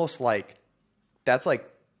is almost like that's like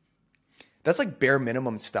bare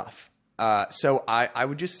minimum stuff. So I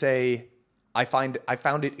would just say I found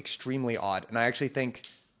it extremely odd, and I actually think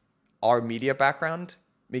our media background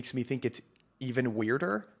makes me think it's even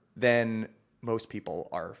weirder than most people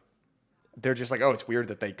are. They're just like, oh, it's weird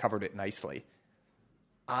that they covered it nicely.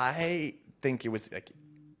 I think it was like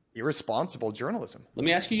irresponsible journalism. Let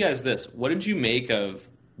me ask you guys this. What did you make of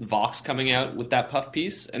Vox coming out with that puff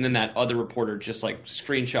piece and then that other reporter just like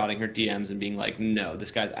screenshotting her DMs and being like, no,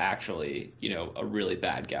 this guy's actually, you know, a really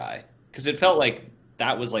bad guy? Because it felt like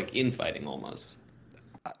that was like infighting almost.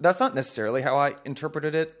 That's not necessarily how I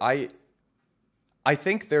interpreted it. I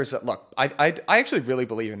think there's a look. I actually really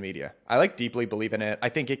believe in media. I like deeply believe in it. I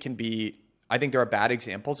think it can be. I think there are bad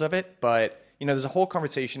examples of it, but you know, there's a whole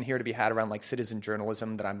conversation here to be had around like citizen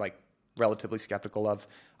journalism that I'm like relatively skeptical of.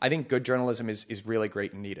 I think good journalism is really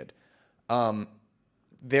great and needed.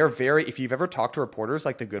 They're very. If you've ever talked to reporters,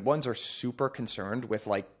 like the good ones are super concerned with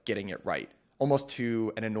like getting it right, almost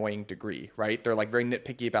to an annoying degree, right? They're like very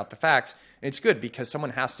nitpicky about the facts, and it's good because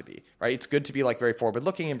someone has to be, right? It's good to be like very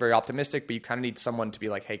forward-looking and very optimistic, but you kind of need someone to be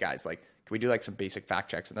like, hey guys, like, can we do like some basic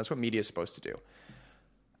fact checks? And that's what media is supposed to do.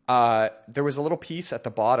 There was a little piece at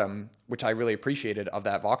the bottom, which I really appreciated of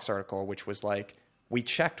that Vox article, which was like, we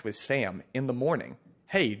checked with Sam in the morning.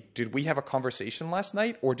 Hey, did we have a conversation last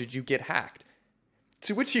night or did you get hacked?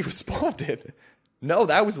 To which he responded, no,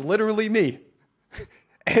 that was literally me.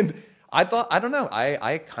 And I don't know.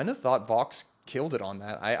 I kind of thought Vox killed it on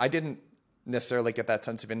that. I didn't necessarily get that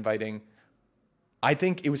sense of inviting. I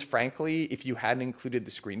think it was, frankly, if you hadn't included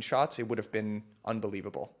the screenshots, it would have been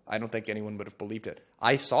unbelievable. I don't think anyone would have believed it.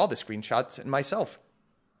 I saw the screenshots and myself,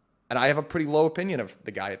 and I have a pretty low opinion of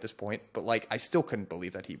the guy at this point, but like, I still couldn't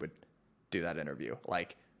believe that he would do that interview.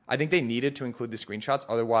 Like, I think they needed to include the screenshots.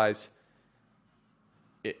 Otherwise,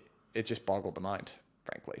 it just boggled the mind,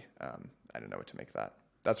 frankly. I don't know what to make of that.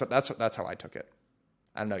 That's how I took it.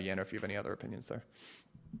 I don't know, Yano, if you have any other opinions there.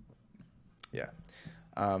 Yeah.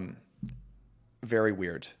 Very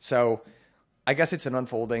weird. So I guess it's an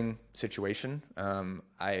unfolding situation. A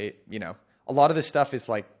lot of this stuff is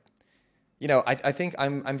like, I think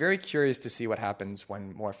I'm very curious to see what happens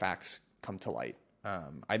when more facts come to light.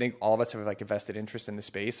 I think all of us have like a vested interest in the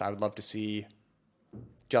space. I would love to see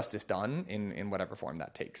justice done in whatever form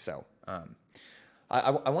that takes. So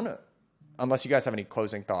I want to, unless you guys have any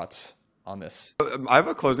closing thoughts, on this. I have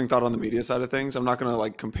a closing thought on the media side of things. I'm not going to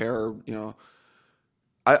like compare,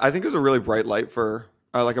 I think it was a really bright light for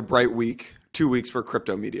like a bright week, 2 weeks for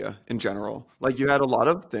crypto media in general. Like you had a lot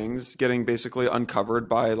of things getting basically uncovered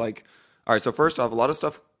by like, all right, so first off, a lot of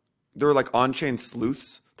stuff, there were like on-chain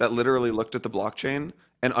sleuths that literally looked at the blockchain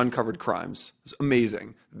and uncovered crimes. It's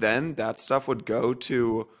amazing. Then that stuff would go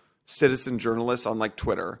to citizen journalists on like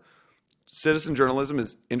Twitter. Citizen journalism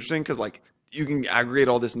is interesting because like you can aggregate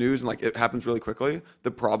all this news and like it happens really quickly.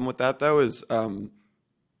 The problem with that though is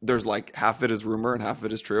there's like half of it is rumor and half of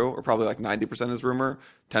it is true, or probably like 90% is rumor,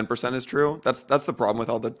 10% is true. That's the problem with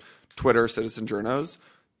all the Twitter citizen journos.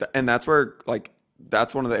 And that's where like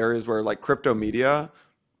that's one of the areas where like crypto media,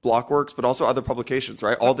 Blockworks, but also other publications,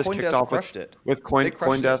 right? All this CoinDesk kicked off crushed with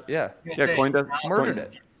CoinDesk. Yeah. CoinDesk Murdered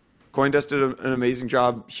it. CoinDesk did an amazing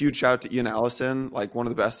job. Huge shout out to Ian Allison, like one of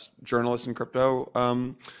the best journalists in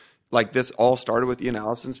crypto. Like this all started with Ian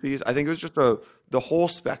Allison's piece. I think it was just the whole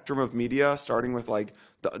spectrum of media, starting with like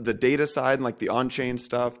the data side and like the on-chain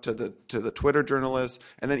stuff to the Twitter journalists,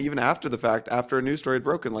 and then even after the fact, after a news story had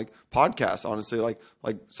broken, like podcasts, honestly, like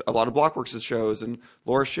a lot of Blockworks' shows and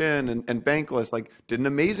Laura Shin and Bankless like did an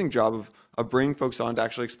amazing job of bringing folks on to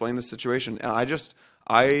actually explain the situation. And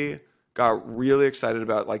I got really excited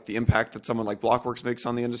about like the impact that someone like Blockworks makes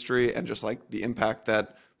on the industry, and just like the impact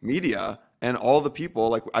that media and all the people,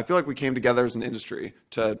 like I feel like we came together as an industry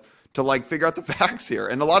to like figure out the facts here.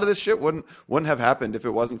 And a lot of this shit wouldn't have happened if it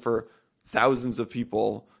wasn't for thousands of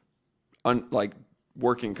people like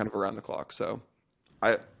working kind of around the clock. So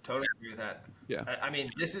I totally agree with that. Yeah. I mean,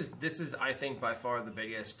 this is I think by far the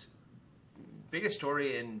biggest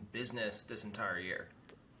story in business this entire year.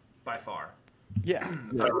 By far. Yeah.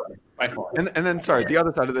 By far. And then sorry, the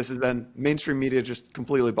other side of this is then mainstream media just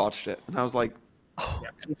completely botched it. And I was like,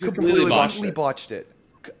 Completely botched it.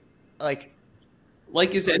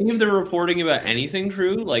 Like, is any of their reporting about anything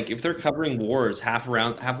true? Like, if they're covering wars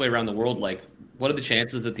halfway around the world, like, what are the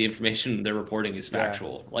chances that the information they're reporting is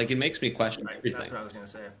factual? Yeah. Like, it makes me question everything. That's what I was going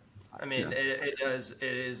to say. I mean, it does. It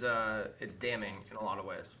is. It's damning in a lot of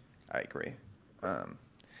ways. I agree.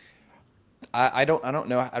 I don't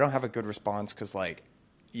know. I don't have a good response because, like,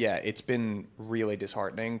 yeah, it's been really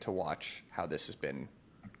disheartening to watch how this has been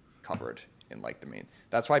covered in like the main.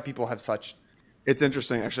 That's why people have such. It's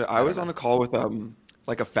interesting, actually. I was on a call with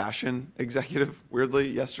like a fashion executive, weirdly,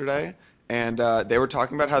 yesterday, and they were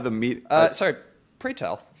talking about how the sorry, pray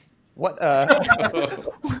tell. What?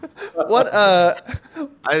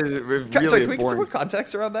 Really can we get some more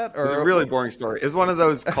context around that? It's a really boring story. It's one of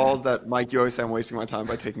those calls that, Mike, you always say I'm wasting my time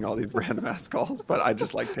by taking all these random ass calls, but I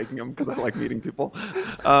just like taking them because I like meeting people.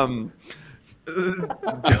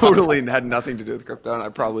 Totally had nothing to do with crypto, and I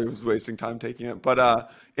probably was wasting time taking it.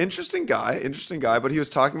 But interesting guy. But he was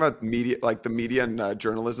talking about media, like the media and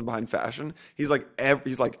journalism behind fashion. He's like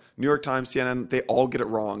New York Times, CNN, they all get it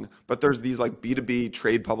wrong. But there's these like B2B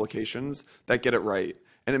trade publications that get it right,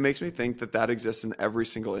 and it makes me think that exists in every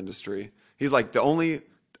single industry. He's like the only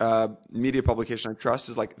media publication I trust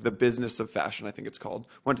is like The Business of Fashion, I think it's called.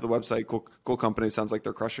 Went to the website, cool company, sounds like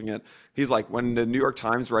they're crushing it. He's like, when the New York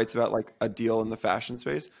Times writes about like a deal in the fashion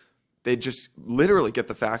space, they just literally get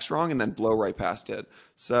the facts wrong and then blow right past it.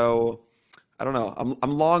 So I don't know.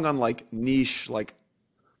 I'm long on like niche, like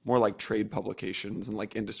more like trade publications and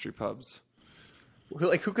like industry pubs.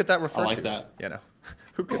 Like who could that refer I like to? that. You know,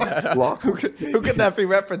 who could that? who could that be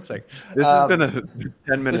referencing? This has been a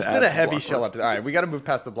 10-minute. This has been a heavy show up. All right, we got to move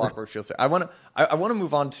past the Blockworks shield. I want to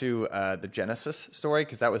move on to the Genesis story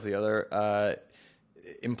because that was the other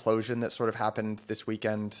implosion that sort of happened this week.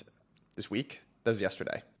 That was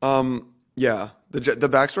yesterday. Yeah, the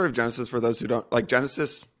backstory of Genesis, for those who don't, like,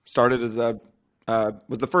 Genesis started as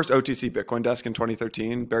was the first OTC Bitcoin desk in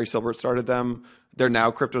 2013. Barry Silbert started them. They're now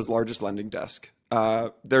crypto's largest lending desk.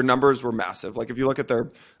 Their numbers were massive. Like if you look at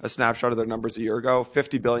a snapshot of their numbers a year ago,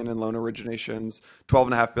 50 billion in loan originations,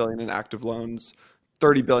 12.5 billion in active loans,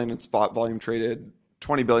 30 billion in spot volume traded,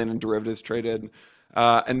 20 billion in derivatives traded.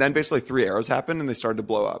 And then basically Three Arrows happened and they started to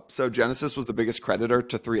blow up. So Genesis was the biggest creditor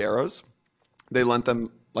to Three Arrows. They lent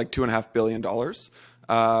them like $2.5 billion.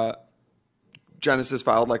 Genesis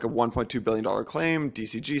filed like a $1.2 billion claim.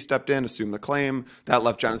 DCG stepped in, assumed the claim. That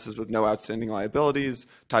left Genesis with no outstanding liabilities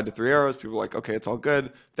tied to Three Arrows. People were like, okay, it's all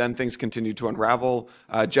good. Then things continued to unravel.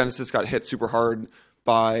 Genesis got hit super hard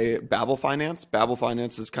by Babel Finance. Babel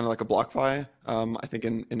Finance is kind of like a BlockFi, I think,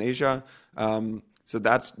 in Asia. So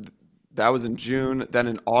that was in June. Then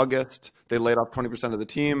in August, they laid off 20% of the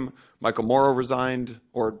team. Michael Morrow resigned,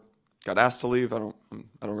 or got asked to leave. I don't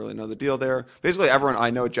really know the deal there. Basically, everyone I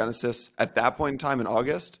know at Genesis at that point in time in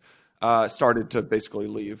August started to basically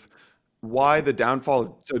leave. Why the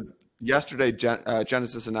downfall? So yesterday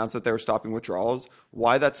Genesis announced that they were stopping withdrawals.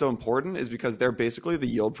 Why that's so important is because they're basically the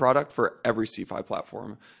yield product for every CeFi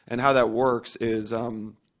platform. And how that works is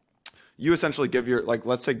you essentially give your, like,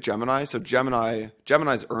 let's take Gemini. So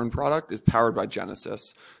Gemini's earn product is powered by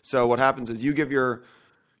Genesis. So what happens is you give your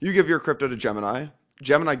crypto to Gemini.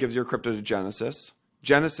 Gemini gives your crypto to Genesis.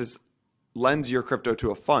 Genesis lends your crypto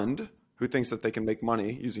to a fund who thinks that they can make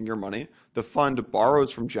money using your money. The fund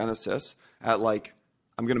borrows from Genesis at, like,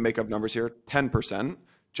 I'm going to make up numbers here, 10%.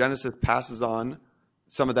 Genesis passes on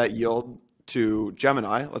some of that yield to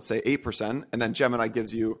Gemini, let's say 8%, and then Gemini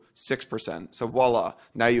gives you 6%. So voila,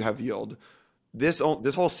 now you have yield. This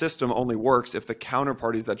whole system only works if the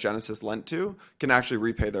counterparties that Genesis lent to can actually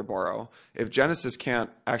repay their borrow. If Genesis can't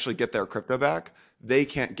actually get their crypto back, they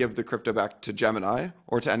can't give the crypto back to Gemini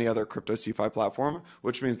or to any other crypto CeFi platform,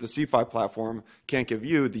 which means the CeFi platform can't give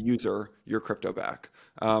you, the user, your crypto back.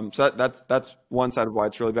 So that's one side of why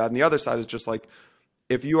it's really bad. And the other side is just like,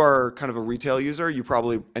 if you are kind of a retail user, you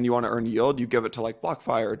want to earn yield, you give it to like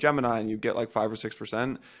BlockFi or Gemini and you get like 5 or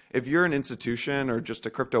 6%. If you're an institution or just a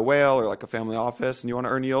crypto whale or like a family office and you want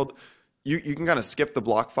to earn yield, you can kind of skip the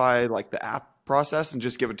BlockFi, like the app process, and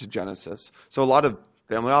just give it to Genesis. So a lot of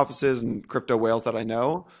family offices and crypto whales that I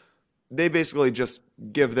know, they basically just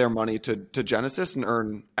give their money to Genesis and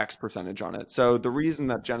earn X percentage on it. So the reason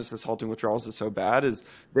that Genesis halting withdrawals is so bad is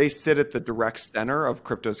they sit at the direct center of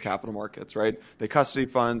crypto's capital markets, right? They custody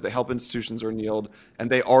funds, they help institutions earn yield, and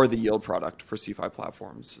they are the yield product for CeFi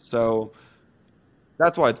platforms. So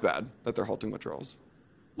that's why it's bad that they're halting withdrawals.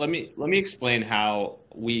 Let me explain how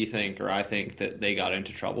we think, or I think, that they got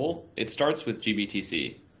into trouble. It starts with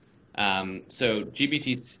GBTC. So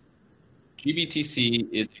GBTC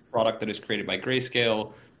is a product that is created by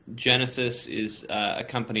Grayscale. Genesis is a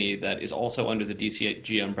company that is also under the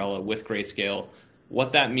DCG umbrella with Grayscale.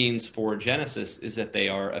 What that means for Genesis is that they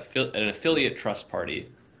are an affiliate trust party.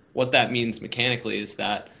 What that means mechanically is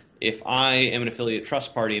that if I am an affiliate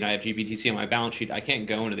trust party and I have GBTC on my balance sheet, I can't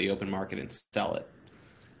go into the open market and sell it.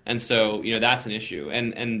 And so, that's an issue.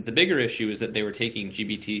 And the bigger issue is that they were taking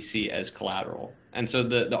GBTC as collateral. And so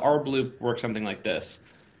the ARB loop works something like this.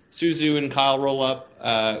 Suzu and Kyle roll up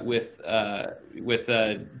with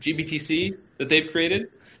GBTC that they've created.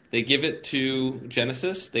 They give it to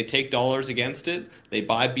Genesis. They take dollars against it. They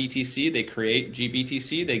buy BTC. They create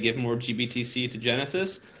GBTC. They give more GBTC to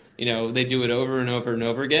Genesis. They do it over and over and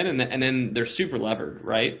over again, and then they're super levered,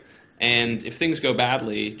 right? And if things go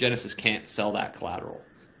badly, Genesis can't sell that collateral.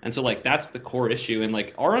 And so, like, that's the core issue. And,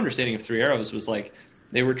 like, our understanding of Three Arrows was, like,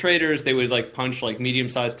 they were traders. They would, like, punch, like,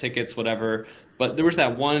 medium-sized tickets, whatever. But there was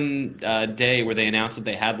that one day where they announced that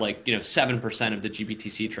they had, like, 7% of the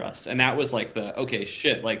GBTC trust. And that was, like, okay,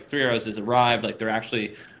 shit, like, Three Arrows has arrived. Like, they're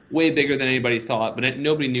actually way bigger than anybody thought. But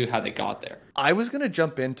nobody knew how they got there. I was going to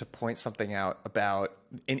jump in to point something out about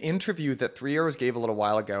an interview that Three Arrows gave a little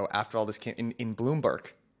while ago after all this came in Bloomberg.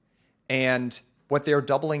 And what they're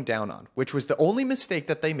doubling down on, which was the only mistake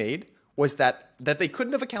that they made, was that they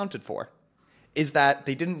couldn't have accounted for, is that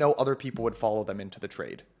they didn't know other people would follow them into the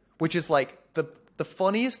trade, which is like the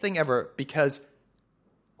funniest thing ever, because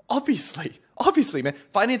obviously, man,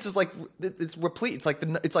 finance is like, it's replete.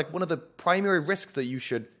 It's like one of the primary risks that you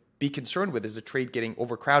should be concerned with is a trade getting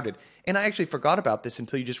overcrowded. And I actually forgot about this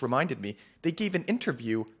until you just reminded me. They gave an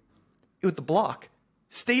interview with the Block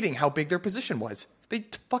stating how big their position was. They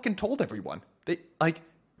fucking told everyone.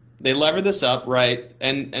 They lever this up, right?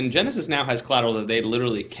 And Genesis now has collateral that they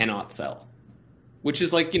literally cannot sell, which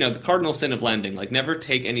is like, the cardinal sin of lending. Like, never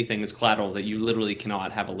take anything as collateral that you literally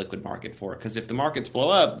cannot have a liquid market for. Because if the markets blow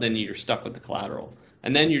up, then you're stuck with the collateral.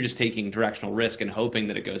 And then you're just taking directional risk and hoping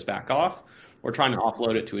that it goes back off, or trying to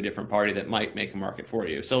offload it to a different party that might make a market for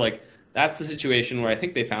you. So, like, that's the situation where I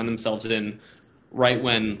think they found themselves in right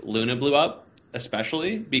when Luna blew up,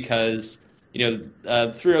 especially because Three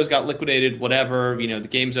Arrows got liquidated, whatever, the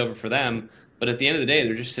game's over for them. But at the end of the day,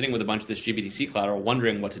 they're just sitting with a bunch of this GBTC collateral,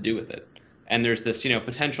 wondering what to do with it. And there's this,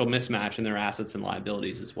 potential mismatch in their assets and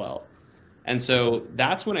liabilities as well. And so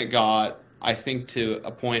that's when it got, I think, to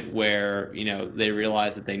a point where, they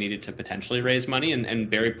realized that they needed to potentially raise money. And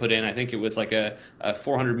Barry put in, I think it was like a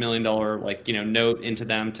 $400 million, note into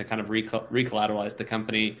them to kind of recollateralize the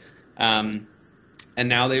company. And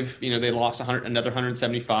now they've, they lost another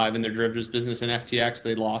 175 in their derivatives business in FTX.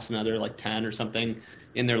 They lost another 10 or something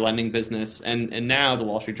in their lending business. And now the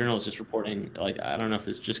Wall Street Journal is just reporting, I don't know if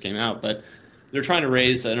this just came out, but they're trying to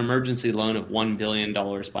raise an emergency loan of $1 billion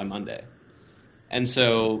by Monday. And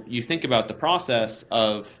so you think about the process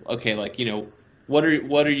of, okay, what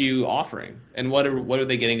are you offering, and what are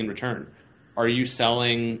they getting in return? Are you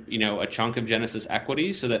selling, a chunk of Genesis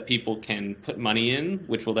equity so that people can put money in,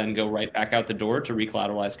 which will then go right back out the door to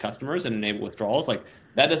recollateralize customers and enable withdrawals? Like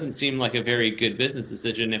that doesn't seem like a very good business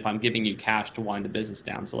decision if I'm giving you cash to wind the business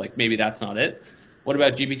down. So like maybe that's not it. What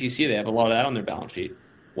about GBTC? They have a lot of that on their balance sheet.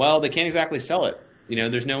 Well, they can't exactly sell it.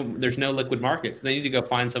 There's no liquid market. So they need to go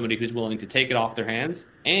find somebody who's willing to take it off their hands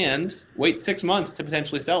and wait 6 months to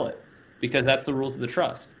potentially sell it, because that's the rules of the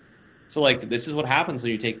trust. So like this is what happens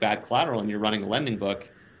when you take bad collateral and you're running a lending book.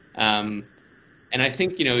 And I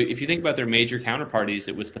think, if you think about their major counterparties,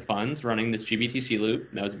 it was the funds running this GBTC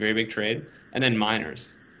loop. That was a very big trade. And then miners.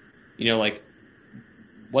 Like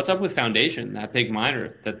what's up with Foundation, that big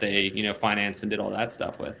miner that they, financed and did all that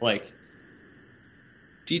stuff with? Like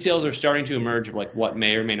details are starting to emerge of like what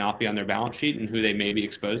may or may not be on their balance sheet and who they may be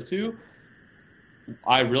exposed to.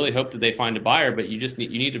 I really hope that they find a buyer, but you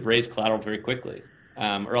need to raise collateral very quickly.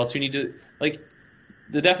 Or else you need to, like,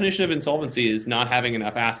 the definition of insolvency is not having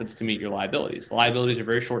enough assets to meet your liabilities. Liabilities are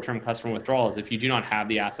very short-term customer withdrawals. If you do not have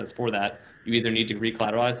the assets for that, you either need to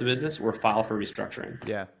recollateralize the business or file for restructuring.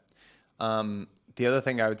 Yeah. The other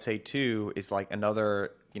thing I would say too is like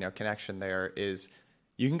another, connection there is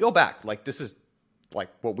you can go back. Like this is like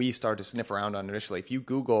what we started to sniff around on initially. If you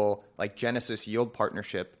Google like Genesis Yield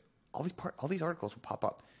Partnership, all these articles will pop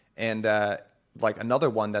up. And like another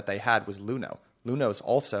one that they had was Luno. Luno is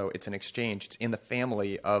also, it's an exchange. It's in the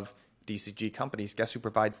family of DCG companies. Guess who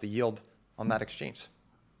provides the yield on that exchange?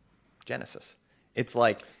 Genesis. It's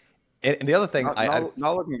like, and the other thing,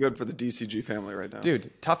 not looking good for the DCG family right now,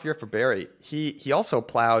 dude. Tough year for Barry. He also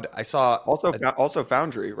plowed. I saw also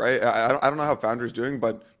Foundry, right? I don't know how Foundry's doing,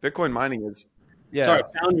 but Bitcoin mining is. Yeah. Sorry,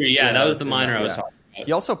 Foundry. Yeah, that was the miner I was talking about.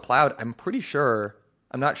 He also plowed. I'm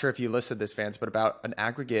not sure if you listed this, Vance, but about an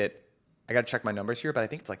aggregate. I got to check my numbers here, but I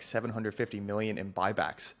think it's like 750 million in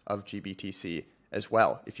buybacks of GBTC as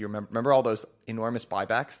well. If you remember all those enormous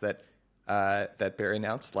buybacks that Barry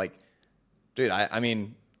announced, like, dude, I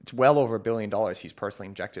mean, it's well over $1 billion he's personally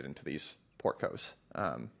injected into these portcos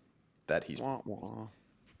that he's.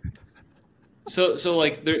 So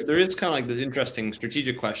like there is kind of like this interesting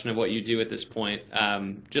strategic question of what you do at this point.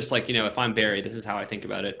 Just like, if I'm Barry, this is how I think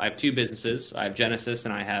about it. I have two businesses. I have Genesis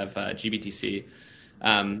and I have GBTC.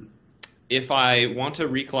 If I want to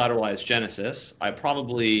recollateralize Genesis, I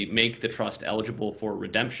probably make the trust eligible for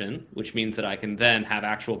redemption, which means that I can then have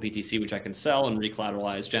actual BTC, which I can sell and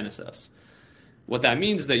recollateralize Genesis. What that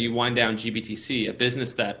means is that you wind down GBTC, a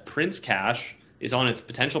business that prints cash, is on its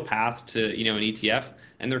potential path to, an ETF,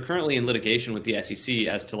 and they're currently in litigation with the SEC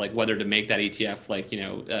as to like whether to make that ETF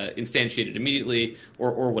instantiated immediately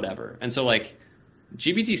or whatever. And so like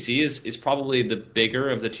GBTC is probably the bigger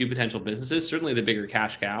of the two potential businesses, certainly the bigger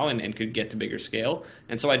cash cow, and could get to bigger scale.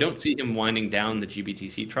 And so I don't see him winding down the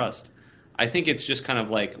GBTC trust. I think it's just kind of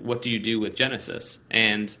like, what do you do with Genesis?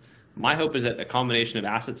 And my hope is that a combination of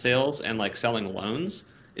asset sales and like selling loans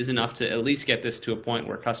is enough to at least get this to a point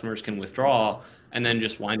where customers can withdraw and then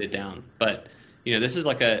just wind it down. But, this is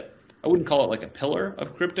like I wouldn't call it like a pillar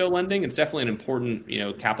of crypto lending. It's definitely an important,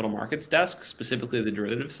 capital markets desk, specifically the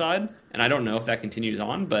derivative side. And I don't know if that continues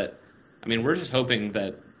on, but I mean, we're just hoping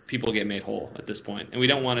that people get made whole at this point. And we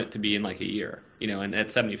don't want it to be in like a year, and at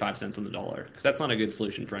 75 cents on the dollar, because that's not a good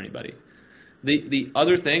solution for anybody. The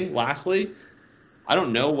other thing, lastly, I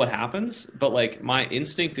don't know what happens, but like my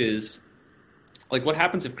instinct is like, what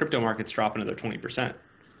happens if crypto markets drop another 20%?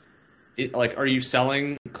 Are you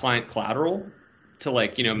selling client collateral to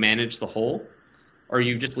like, manage the whole? Or are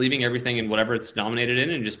you just leaving everything in whatever it's denominated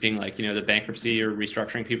in and just being like, the bankruptcy or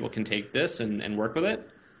restructuring people can take this and work with it?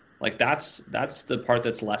 Like that's the part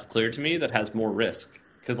that's less clear to me, that has more risk.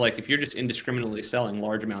 Because like if you're just indiscriminately selling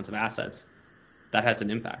large amounts of assets, that has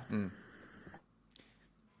an impact.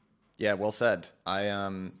 Yeah, well said.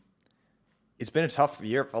 It's been a tough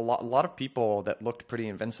year. A lot of people that looked pretty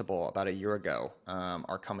invincible about a year ago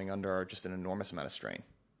are coming under just an enormous amount of strain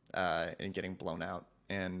and getting blown out.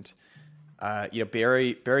 And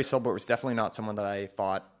Barry Silbert was definitely not someone that I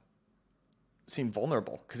thought seemed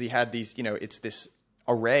vulnerable, because he had these. It's this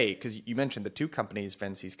array. Because you mentioned the two companies,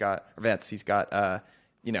 Vince. He's got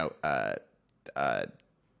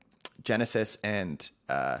Genesis and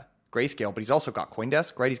Grayscale, but he's also got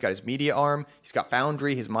CoinDesk, right? He's got his media arm, he's got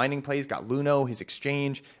Foundry, his mining play, he's got Luno, his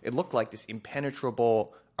exchange. It looked like this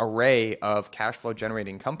impenetrable array of cash flow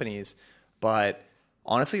generating companies, but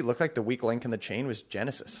honestly, it looked like the weak link in the chain was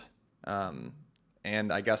Genesis, and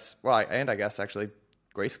I guess actually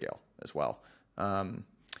Grayscale as well.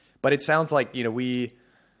 But it sounds like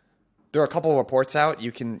there are a couple of reports out.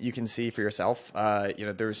 You can see for yourself.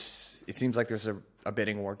 It seems like there's a a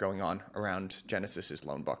bidding war going on around Genesis's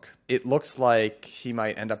loan book. It looks like he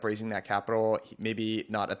might end up raising that capital, maybe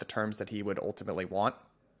not at the terms that he would ultimately want.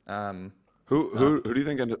 Who do you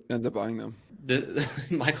think ends up buying them?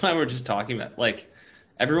 Michael and I were just talking about, like,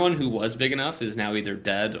 everyone who was big enough is now either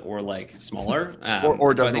dead or like smaller, Or so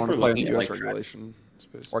I doesn't think want to we're play in looking the at, U.S. like, regulation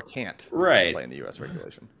space. Or can't Right. play in the U.S.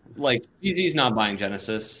 regulation. Like, CZ's not buying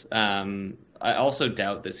Genesis. I also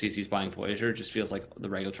doubt that CZ's buying Voyager. Just feels like the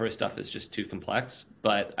regulatory stuff is just too complex.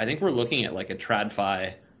 But I think we're looking at like a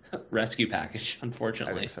TradFi rescue package, I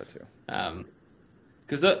unfortunately. think so too.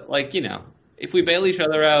 Because, like, you know, if we bail each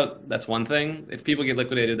other out, that's one thing. If people get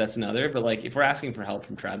liquidated, that's another. But, like, if we're asking for help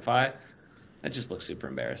from TradFi, that just looks super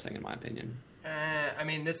embarrassing, in my opinion. I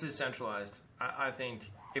mean, this is centralized. I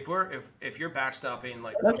think if you're backstopping,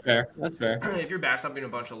 like, That's fair. That's fair. if you're backstopping a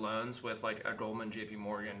bunch of loans with like a Goldman, JP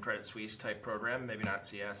Morgan, Credit Suisse type program, maybe not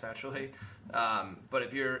CS actually, but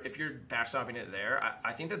if you're backstopping it there,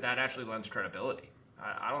 I think that actually lends credibility.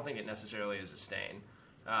 I don't think it necessarily is a stain.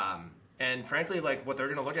 And frankly, like, what they're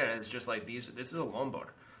going to look at is just like this is a loan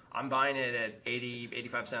book. I'm buying it at 80,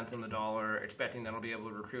 85 cents on the dollar, expecting that I'll be able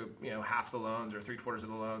to recoup, half the loans or 3/4 of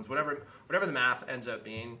the loans, whatever the math ends up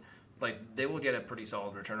being. Like, they will get a pretty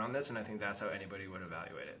solid return on this, and I think that's how anybody would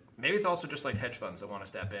evaluate it. Maybe it's also just like hedge funds that want to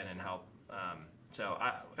step in and help.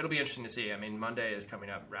 It'll be interesting to see. I mean, Monday is coming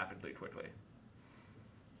up rapidly, quickly.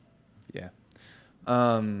 Yeah.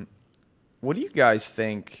 What do you guys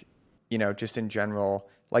think, just in general,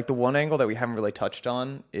 like the one angle that we haven't really touched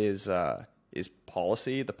on is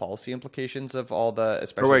policy, the policy implications of all the,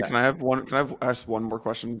 especially. Oh, wait, can I ask one more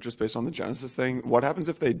question just based on the Genesis thing? What happens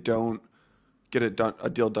if they don't get a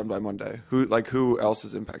deal done by Monday? Who else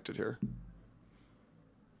is impacted here?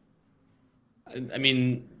 I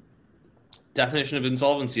mean, definition of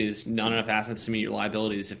insolvency is not enough assets to meet your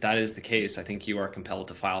liabilities. If that is the case, I think you are compelled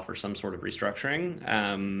to file for some sort of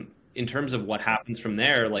restructuring. In terms of what happens from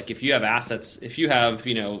there, like, if you have assets, if you have,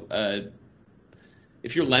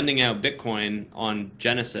 if you're lending out Bitcoin on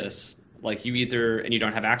Genesis, like, and you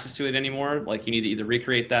don't have access to it anymore, like, you need to either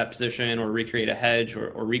recreate that position or recreate a hedge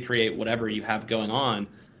or recreate whatever you have going on.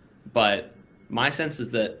 But my sense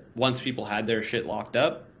is that once people had their shit locked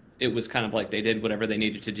up, it was kind of like they did whatever they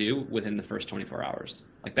needed to do within the first 24 hours.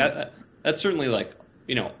 Like, that's certainly, like,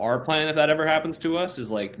 our plan, if that ever happens to us,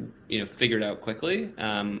 is like, figured out quickly.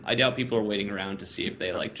 I doubt people are waiting around to see if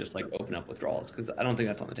they just open up withdrawals, because I don't think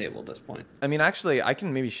that's on the table at this point. I mean, actually, I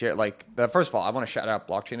can maybe share, first of all, I want to shout out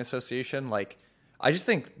Blockchain Association. Like, I just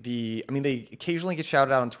think they occasionally get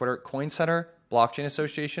shouted out on Twitter. Coin Center, Blockchain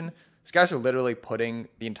Association, these guys are literally putting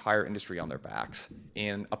the entire industry on their backs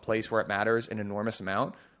in a place where it matters an enormous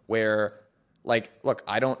amount, where, like, look,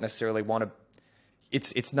 I don't necessarily want to,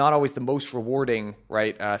 it's not always the most rewarding,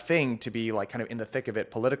 right, thing to be like kind of in the thick of it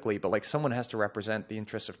politically, but like someone has to represent the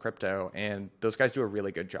interests of crypto, and those guys do a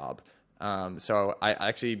really good job. So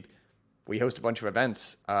we host a bunch of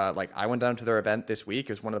events. Like, I went down to their event this week.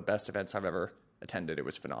 It was one of the best events I've ever attended. It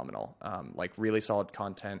was phenomenal. Like, really solid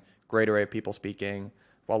content, great array of people speaking,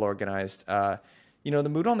 well organized. The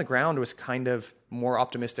mood on the ground was kind of more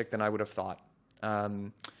optimistic than I would have thought.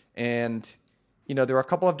 There are a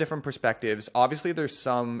couple of different perspectives. Obviously, there's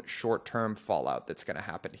some short-term fallout that's going to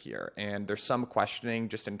happen here. And there's some questioning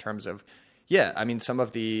just in terms of, some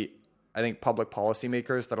of the, I think, public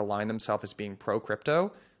policymakers that align themselves as being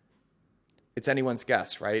pro-crypto, it's anyone's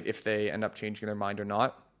guess, right, if they end up changing their mind or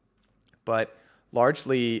not. But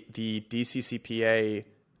largely, the DCCPA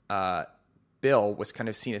bill was kind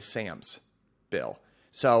of seen as Sam's bill.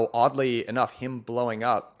 So oddly enough, him blowing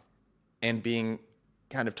up and being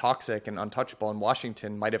kind of toxic and untouchable in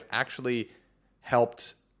Washington might have actually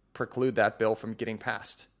helped preclude that bill from getting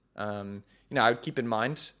passed. I would keep in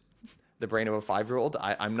mind the brain of a 5-year-old.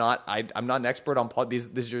 I'm not an expert on these.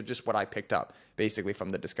 These are just what I picked up basically from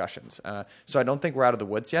the discussions. So I don't think we're out of the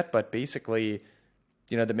woods yet. But basically,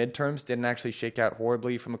 the midterms didn't actually shake out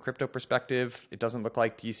horribly from a crypto perspective. It doesn't look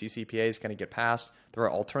like DCCPA is going to get passed. There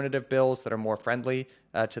are alternative bills that are more friendly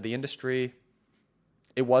to the industry.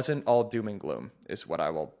 It wasn't all doom and gloom, is what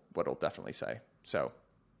I'll definitely say. So,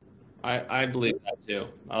 I believe that too.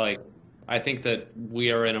 I think that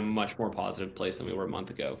we are in a much more positive place than we were a month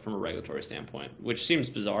ago from a regulatory standpoint, which seems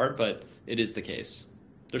bizarre, but it is the case.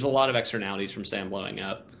 There's a lot of externalities from Sam blowing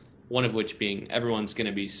up, one of which being everyone's going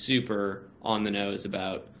to be super on the nose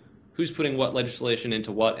about who's putting what legislation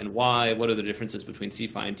into what and why, what are the differences between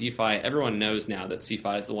CeFi and DeFi. Everyone knows now that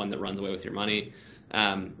CeFi is the one that runs away with your money.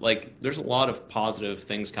 There's a lot of positive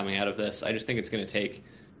things coming out of this. I just think it's going to take,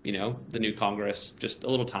 the new Congress just a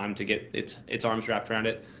little time to get its arms wrapped around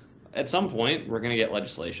it. At some point, we're going to get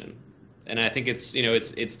legislation, and I think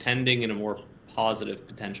it's tending in a more positive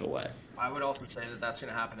potential way. I would also say that that's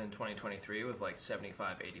going to happen in 2023 with like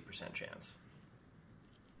 75-80% chance.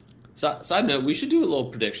 So, side note, we should do a little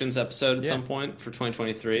predictions episode at some point for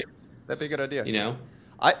 2023. That'd be a good idea. You know,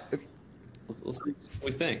 I let's see what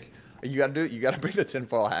we think. you got to bring the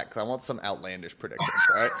tinfoil hat because I want some outlandish predictions.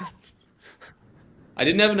 All right. I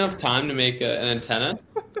didn't have enough time to make an antenna,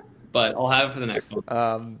 but I'll have it for the next one.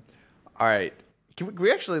 All right. Can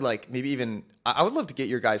we actually maybe even? I would love to get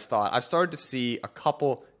your guys' thought. I've started to see a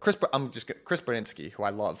couple. Chris Braninsky, who I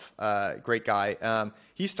love, great guy.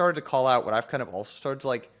 He started to call out what I've kind of also started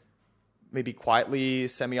to maybe quietly,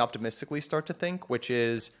 semi-optimistically start to think, which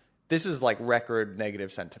is this is record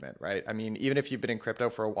negative sentiment, right? I mean, even if you've been in crypto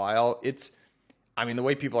for a while, the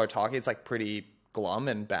way people are talking, it's pretty glum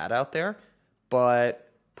and bad out there,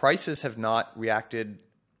 but prices have not reacted,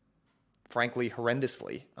 frankly,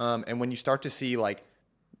 horrendously. And when you start to see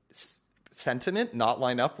sentiment not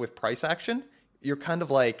line up with price action, you're kind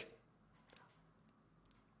of are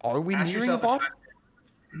we nearing a bottom?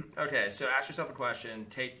 Okay, so ask yourself a question.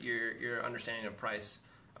 Take your understanding of price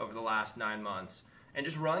over the last 9 months and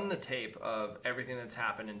just run the tape of everything that's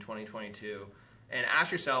happened in 2022 and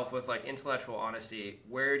ask yourself with intellectual honesty,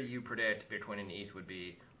 where do you predict Bitcoin and ETH would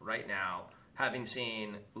be right now, having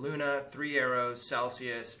seen Luna, Three Arrows,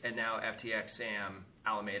 Celsius, and now FTX, SAM,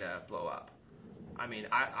 Alameda blow up? I mean,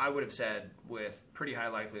 I would have said with pretty high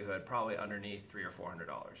likelihood, probably underneath $300 or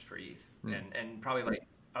 $400 for ETH, and probably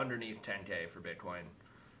underneath 10K for Bitcoin.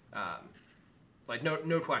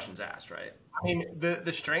 No questions asked, right? I mean,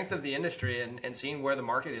 the strength of the industry and seeing where the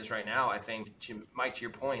market is right now, I think, Mike, to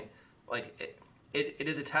your point, it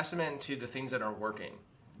is a testament to the things that are working,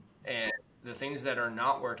 and the things that are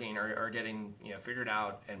not working are getting figured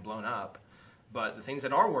out and blown up. But the things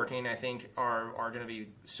that are working, I think, are going to be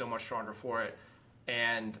so much stronger for it.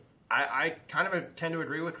 And I kind of tend to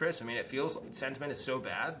agree with Chris. I mean, it feels sentiment is so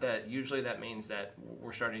bad that usually that means that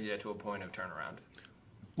we're starting to get to a point of turnaround.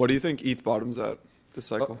 What do you think ETH bottoms at this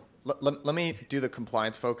cycle? Let me do the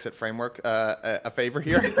compliance folks at Framework a favor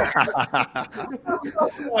here. This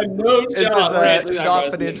is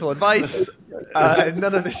not financial advice.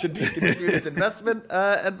 None of this should be construed as investment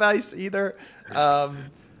advice either. I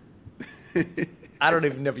don't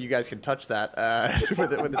even know if you guys can touch that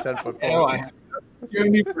with the 10-foot pole. Do you have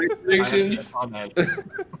any predictions?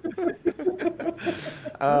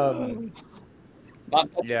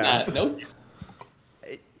 Yeah. Nope.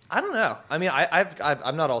 I don't know. I mean,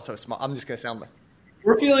 I'm not also small. I'm just gonna sound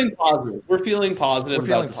We're feeling positive. We're feeling positive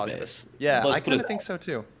about the space. Yeah, I kind of think so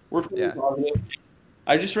too. We're feeling positive.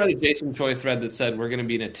 I just read a Jason Choi thread that said we're going to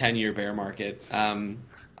be in a 10-year bear market. I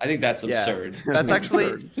think that's absurd. That's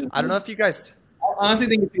actually. I don't know if you guys. I honestly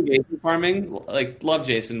think it's engagement farming. Love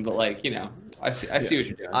Jason, but I see what you're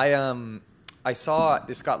doing. I saw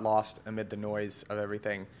this got lost amid the noise of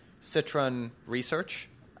everything. Citron Research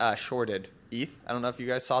shorted ETH. I don't know if you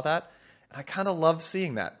guys saw that. And I kind of love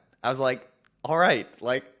seeing that. I was like, all right,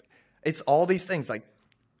 it's all these things.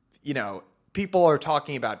 People are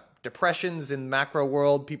talking about depressions in the macro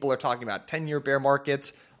world. People are talking about 10-year bear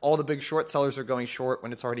markets. All the big short sellers are going short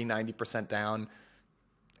when it's already 90% down.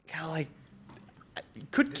 Kind of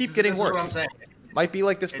could keep getting worse. What I'm saying. Might be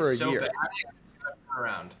like this for a year. Bad. It's gonna turn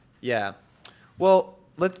around. Yeah. Well,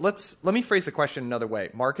 let me phrase the question another way.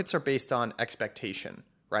 Markets are based on expectation,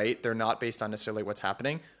 right? They're not based on necessarily what's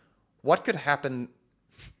happening. What could happen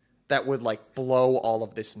that would blow all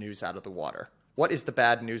of this news out of the water? What is the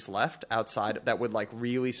bad news left outside that would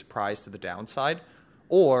really surprise to the downside?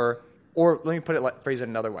 Or let me phrase it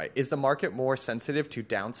another way. Is the market more sensitive to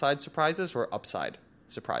downside surprises or upside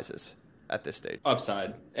surprises at this stage?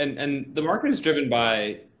 Upside. And the market is driven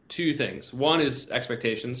by two things. One is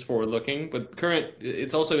expectations, forward looking, but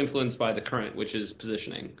it's also influenced by the current, which is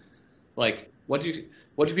positioning. What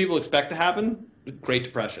do people expect to happen? Great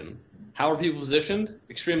Depression. How are people positioned?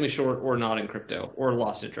 Extremely short or not in crypto or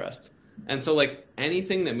lost interest. And so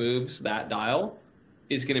anything that moves that dial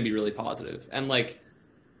is going to be really positive. And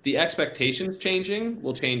the expectations changing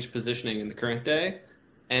will change positioning in the current day.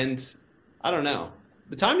 And I don't know.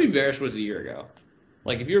 The time to be bearish was a year ago.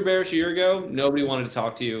 If you were bearish a year ago, nobody wanted to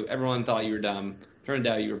talk to you. Everyone thought you were dumb. Turned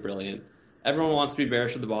out you were brilliant. Everyone wants to be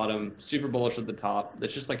bearish at the bottom, super bullish at the top.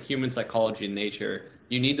 That's just human psychology and nature.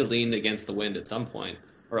 You need to lean against the wind at some point,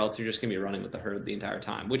 or else you're just going to be running with the herd the entire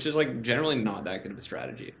time, which is generally not that good of a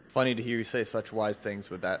strategy. Funny to hear you say such wise things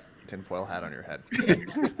with that tinfoil hat on your head.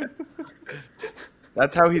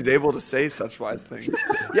 That's how he's able to say such wise things.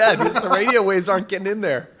 Yeah, because the radio waves aren't getting in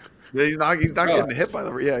there. Yeah, he's not getting hit by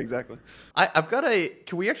the... Yeah, exactly. I've got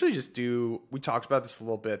can we actually just we talked about this a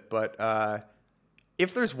little bit, but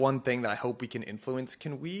if there's one thing that I hope we can influence,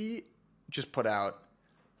 can we just put out,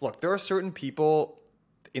 look, there are certain people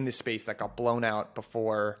in this space that got blown out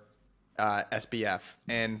before SBF,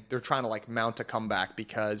 and they're trying to like mount a comeback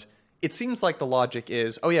because it seems like the logic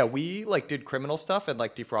is, oh yeah, we like did criminal stuff and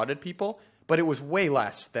like defrauded people, but it was way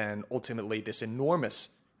less than ultimately this enormous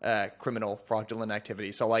criminal fraudulent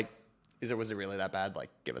activity. So like, was it really that bad? Like,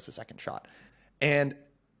 give us a second shot. And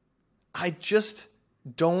I just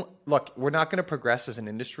don't look, we're not going to progress as an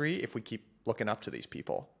industry if we keep looking up to these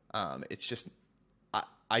people. It's just,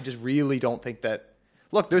 I just really don't think that,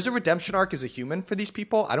 look, there's a redemption arc as a human for these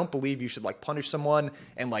people. I don't believe you should like punish someone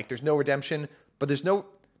and like, there's no redemption, but there's no,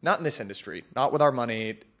 not in this industry, not with our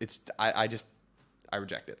money. I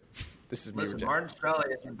reject it. This is me. Listen, Martin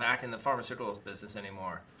Shkreli isn't back in the pharmaceuticals business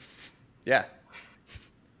anymore. Yeah.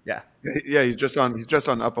 Yeah. Yeah, he's just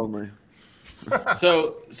on Up Only.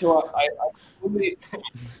 So I totally,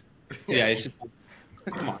 yeah, it's just,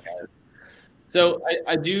 come on, guys. So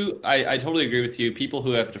I totally agree with you. People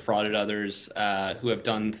who have defrauded others, who have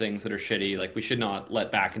done things that are shitty, like we should not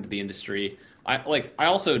let back into the industry. I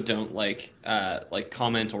also don't like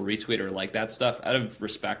comment or retweet or like that stuff out of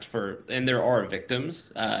respect for, and there are victims,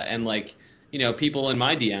 and like, you know, people in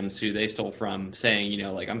my DMs who they stole from saying, you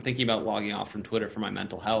know, like I'm thinking about logging off from Twitter for my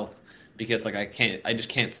mental health because like I just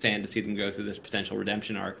can't stand to see them go through this potential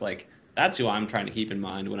redemption arc. Like that's who I'm trying to keep in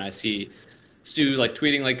mind when I see Stu like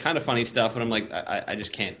tweeting like kind of funny stuff, and I'm like I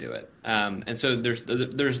just can't do it. And so there's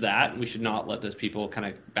that, and we should not let those people kind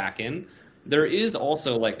of back in. There is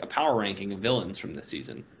also like a power ranking of villains from this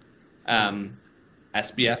season.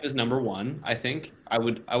 SBF is number 1. I think I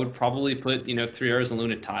would probably put, you know, 3 Arrows and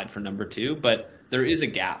Luna tied for number 2, but there is a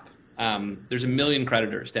gap. There's a million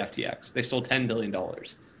creditors to FTX. They stole $10 billion.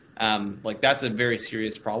 Like that's a very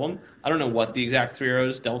serious problem. I don't know what the exact 3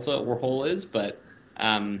 Arrows delta or hole is, but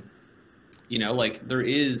you know, like there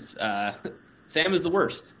is Sam is the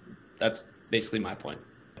worst. That's basically my point.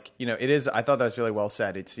 You know, it is. I thought that was really well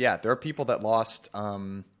said. It's there are people that lost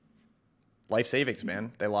life savings,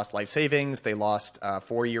 man. They lost life savings. They lost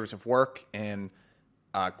 4 years of work and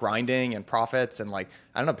grinding and profits. And like,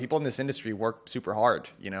 I don't know, people in this industry work super hard.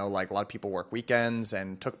 You know, like a lot of people work weekends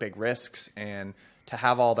and took big risks. And to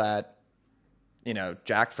have all that, you know,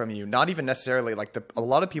 jacked from you, not even necessarily like a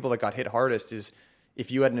lot of people that got hit hardest is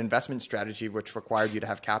if you had an investment strategy which required you to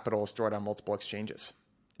have capital stored on multiple exchanges.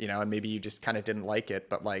 You know, and maybe you just kind of didn't like it,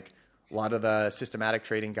 but like a lot of the systematic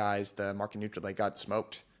trading guys, the market neutral, they got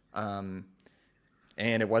smoked. And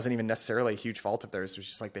it wasn't even necessarily a huge fault of theirs. It was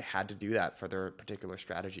just like they had to do that for their particular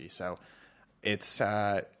strategy. So it's,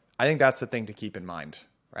 I think that's the thing to keep in mind,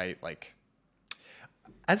 right? Like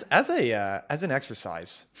as an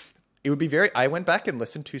exercise, it would be I went back and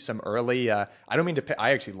listened to some early, I don't mean to, I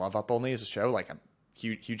actually love Up Only as a show. Like I'm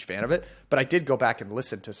huge fan of it, but I did go back and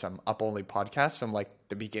listen to some Up Only podcasts from like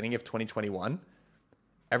the beginning of 2021.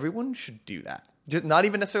 Everyone should do that. Just not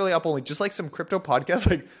even necessarily Up Only, just like some crypto podcasts.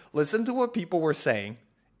 Like listen to what people were saying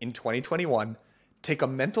in 2021. Take a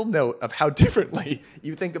mental note of how differently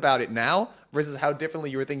you think about it now versus how differently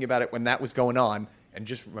you were thinking about it when that was going on, and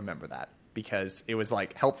just remember that, because it was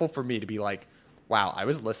like helpful for me to be like, wow, I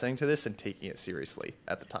was listening to this and taking it seriously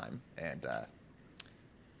at the time. And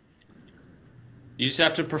you just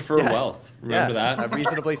have to prefer wealth. Remember that? A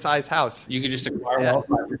reasonably sized house. You can just acquire wealth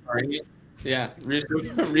by preferring it. Yeah,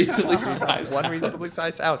 reasonably sized. One reasonably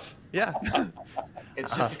sized house. Yeah.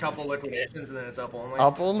 It's just a couple liquidations and then it's Up Only.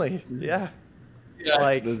 Up Only. Yeah.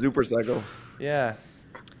 Like the super cycle. Yeah.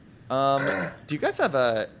 Do you guys have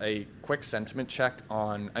a quick sentiment check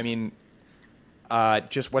on, I mean,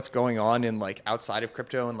 just what's going on in like outside of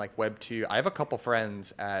crypto and like Web 2? I have a couple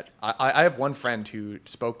friends I have one friend who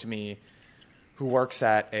spoke to me who works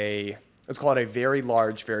at let's call it a very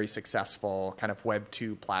large, very successful kind of Web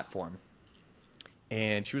 2 platform.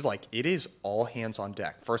 And she was like, it is all hands on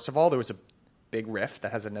deck. First of all, there was a big rift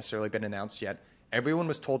that hasn't necessarily been announced yet. Everyone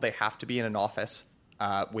was told they have to be in an office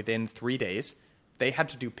within 3 days. They had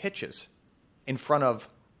to do pitches in front of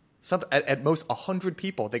at most 100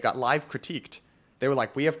 people. They got live critiqued. They were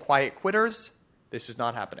like, we have quiet quitters. This is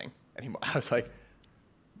not happening anymore. I was like,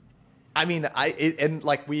 I mean,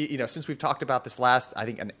 since we've talked about this last, I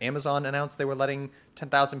think an Amazon announced they were letting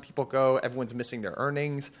 10,000 people go. Everyone's missing their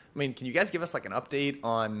earnings. I mean, can you guys give us like an update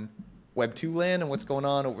on Web 2 land and what's going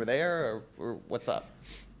on over there, or what's up?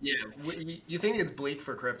 Yeah, you think it's bleak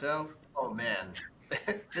for crypto? Oh man,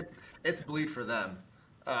 it's bleak for them.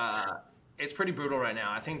 It's pretty brutal right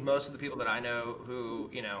now. I think most of the people that I know who,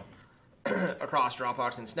 you know, across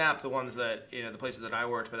Dropbox and Snap, the ones that, you know, the places that I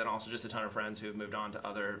worked, but then also just a ton of friends who've moved on to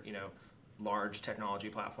other, you know, large technology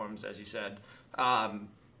platforms, as you said.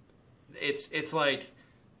 It's like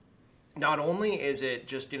not only is it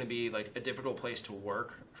just going to be like a difficult place to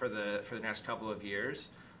work for the next couple of years,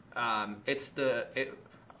 I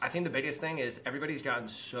think the biggest thing is everybody's gotten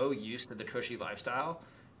so used to the cushy lifestyle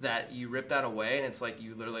that you rip that away and it's like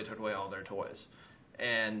you literally took away all their toys,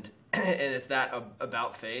 and it's that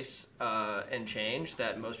about face and change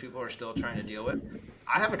that most people are still trying to deal with.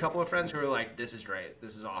 I have a couple of friends who are like, "This is great.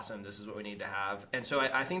 This is awesome. This is what we need to have." And so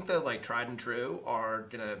I think the like tried and true are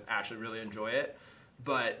gonna actually really enjoy it.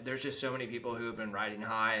 But there's just so many people who have been riding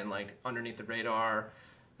high and like underneath the radar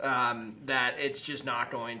that it's just not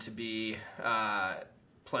going to be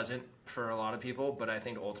pleasant for a lot of people. But I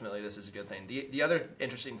think ultimately this is a good thing. The other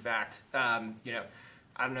interesting fact, I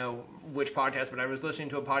don't know which podcast, but I was listening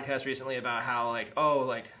to a podcast recently about how all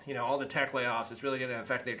the tech layoffs, it's really going to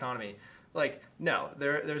affect the economy. Like, no,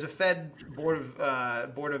 there's a Fed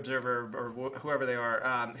board observer or whoever they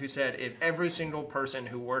are who said if every single person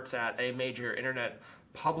who works at a major internet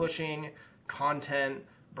publishing, content,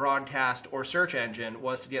 broadcast, or search engine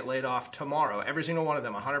was to get laid off tomorrow, every single one of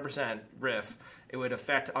them, 100% riff, it would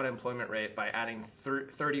affect unemployment rate by adding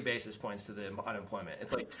 30 basis points to the unemployment.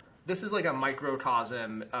 It's like, this is like a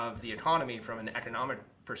microcosm of the economy from an economic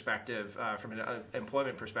perspective, from an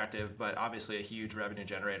employment perspective, but obviously a huge revenue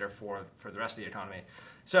generator for the rest of the economy.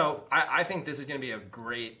 So I think this is going to be a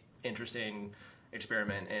great, interesting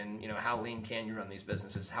experiment in how lean can you run these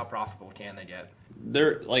businesses, how profitable can they get.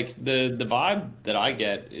 They're like the vibe that I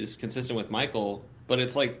get is consistent with Michael, but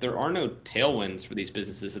it's like there are no tailwinds for these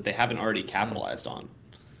businesses that they haven't already capitalized on.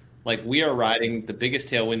 Like, we are riding the biggest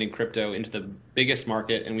tailwind in crypto into the biggest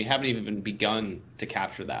market, and we haven't even begun to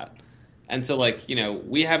capture that. And so,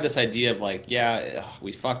 we have this idea of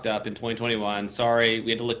we fucked up in 2021. Sorry,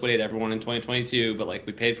 we had to liquidate everyone in 2022, but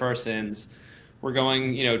we paid for our sins. We're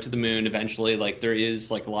going, to the moon eventually. There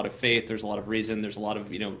is a lot of faith. There's a lot of reason. There's a lot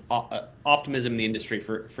of, optimism in the industry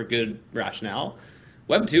for good rationale.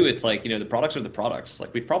 Web 2, it's the products are the products.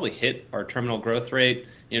 We've probably hit our terminal growth rate.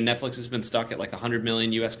 Netflix has been stuck at 100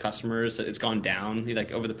 million US customers. It's gone down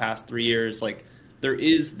over the past 3 years. There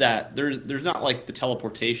is that, there's not the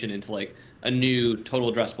teleportation into a new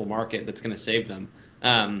total addressable market that's going to save them.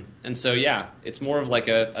 And so, yeah, it's more of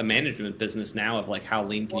a management business now of how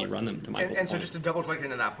lean can you run them, to Michael's and so point. just to double click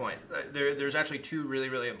into that point, there's actually two really,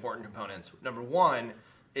 really important components. Number one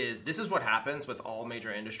is this is what happens with all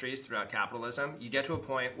major industries throughout capitalism. You get to a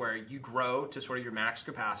point where you grow to sort of your max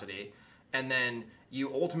capacity, and then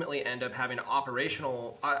you ultimately end up having to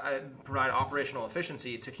provide operational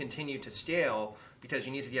efficiency to continue to scale because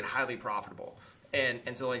you need to get highly profitable.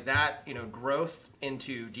 And so that, growth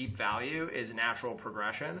into deep value is a natural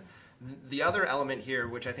progression. The other element here,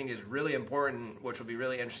 which I think is really important, which will be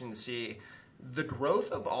really interesting to see, the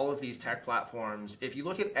growth of all of these tech platforms, if you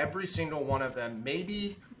look at every single one of them,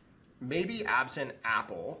 maybe absent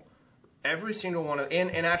Apple, every single one of,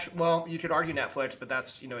 and actually, well, you could argue Netflix, but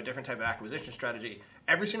that's, a different type of acquisition strategy.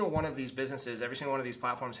 Every single one of these businesses, every single one of these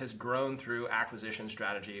platforms has grown through acquisition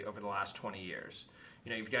strategy over the last 20 years.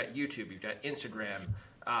 You've got YouTube, you've got Instagram,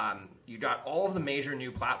 you've got all of the major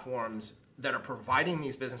new platforms that are providing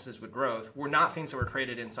these businesses with growth were not things that were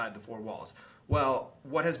created inside the four walls. Well,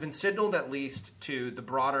 what has been signaled at least to the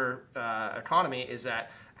broader economy is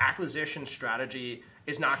that acquisition strategy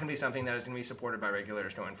is not going to be something that is going to be supported by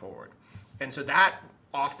regulators going forward. And so that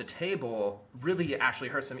off the table really actually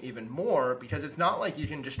hurts them even more, because it's not like you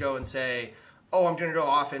can just go and say, oh, I'm going to go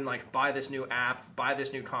off and buy this new app, buy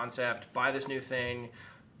this new concept, buy this new thing.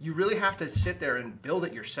 You really have to sit there and build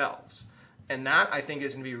it yourselves. And that, I think,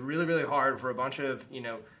 is going to be really, really hard for a bunch of,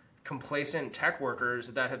 complacent tech workers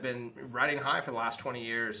that have been riding high for the last 20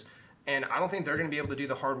 years. And I don't think they're going to be able to do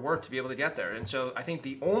the hard work to be able to get there. And so I think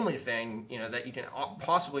the only thing, that you can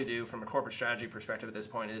possibly do from a corporate strategy perspective at this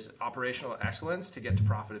point is operational excellence to get to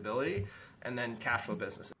profitability, and then cash flow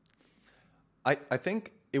businesses. I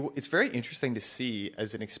think it's very interesting to see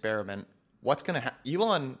as an experiment what's going to happen.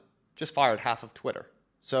 Elon just fired half of Twitter.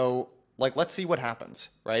 So let's see what happens,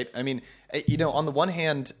 right? I mean, on the one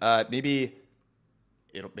hand, maybe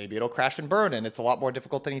it'll crash and burn, and it's a lot more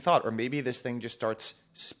difficult than he thought. Or maybe this thing just starts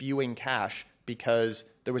spewing cash because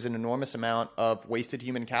there was an enormous amount of wasted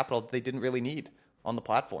human capital that they didn't really need on the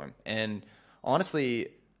platform. And honestly,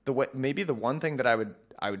 maybe the one thing that I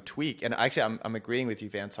would tweak, and actually I'm agreeing with you,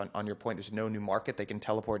 Vance, on your point. There's no new market they can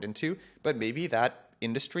teleport into, but maybe that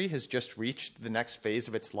industry has just reached the next phase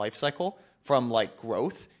of its life cycle from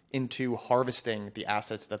growth into harvesting the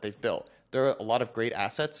assets that they've built. There are a lot of great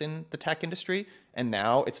assets in the tech industry, and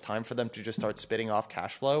now it's time for them to just start spitting off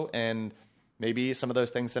cash flow. And maybe some of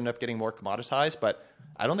those things end up getting more commoditized, but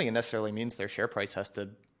I don't think it necessarily means their share price has to,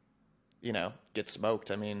 get smoked.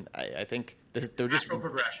 I mean, I think they're just Natural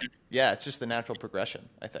progression. Yeah, it's just the natural progression,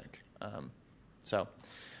 I think. So,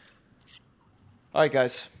 all right,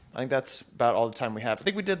 guys, I think that's about all the time we have. I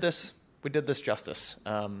think we did this justice.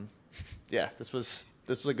 Yeah, this was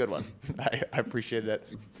a good one. I appreciated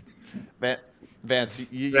it. Vance,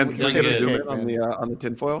 you Vance, you can we take get a the zoom cake, in on man. the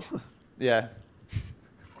tinfoil? Yeah.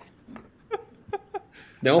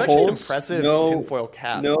 No It's actually an holes. impressive no tinfoil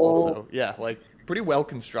cap. no- Also, yeah, like pretty well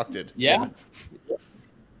constructed. Yeah.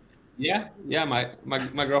 Yeah.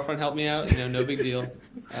 My girlfriend helped me out. No big deal.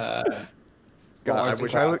 God, I arts and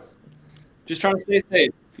wish I would. crafts. Just trying to stay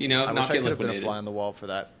safe. I Not wish I get could have been a liquidated. fly on the wall for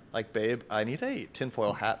that. Like, babe, I need a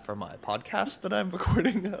tinfoil hat for my podcast that I'm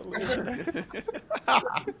recording later today.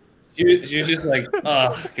 She was just like,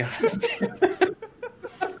 oh god.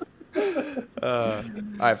 All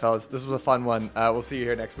right, fellas, this was a fun one. We'll see you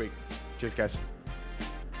here next week. Cheers, guys.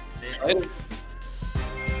 See ya. Later.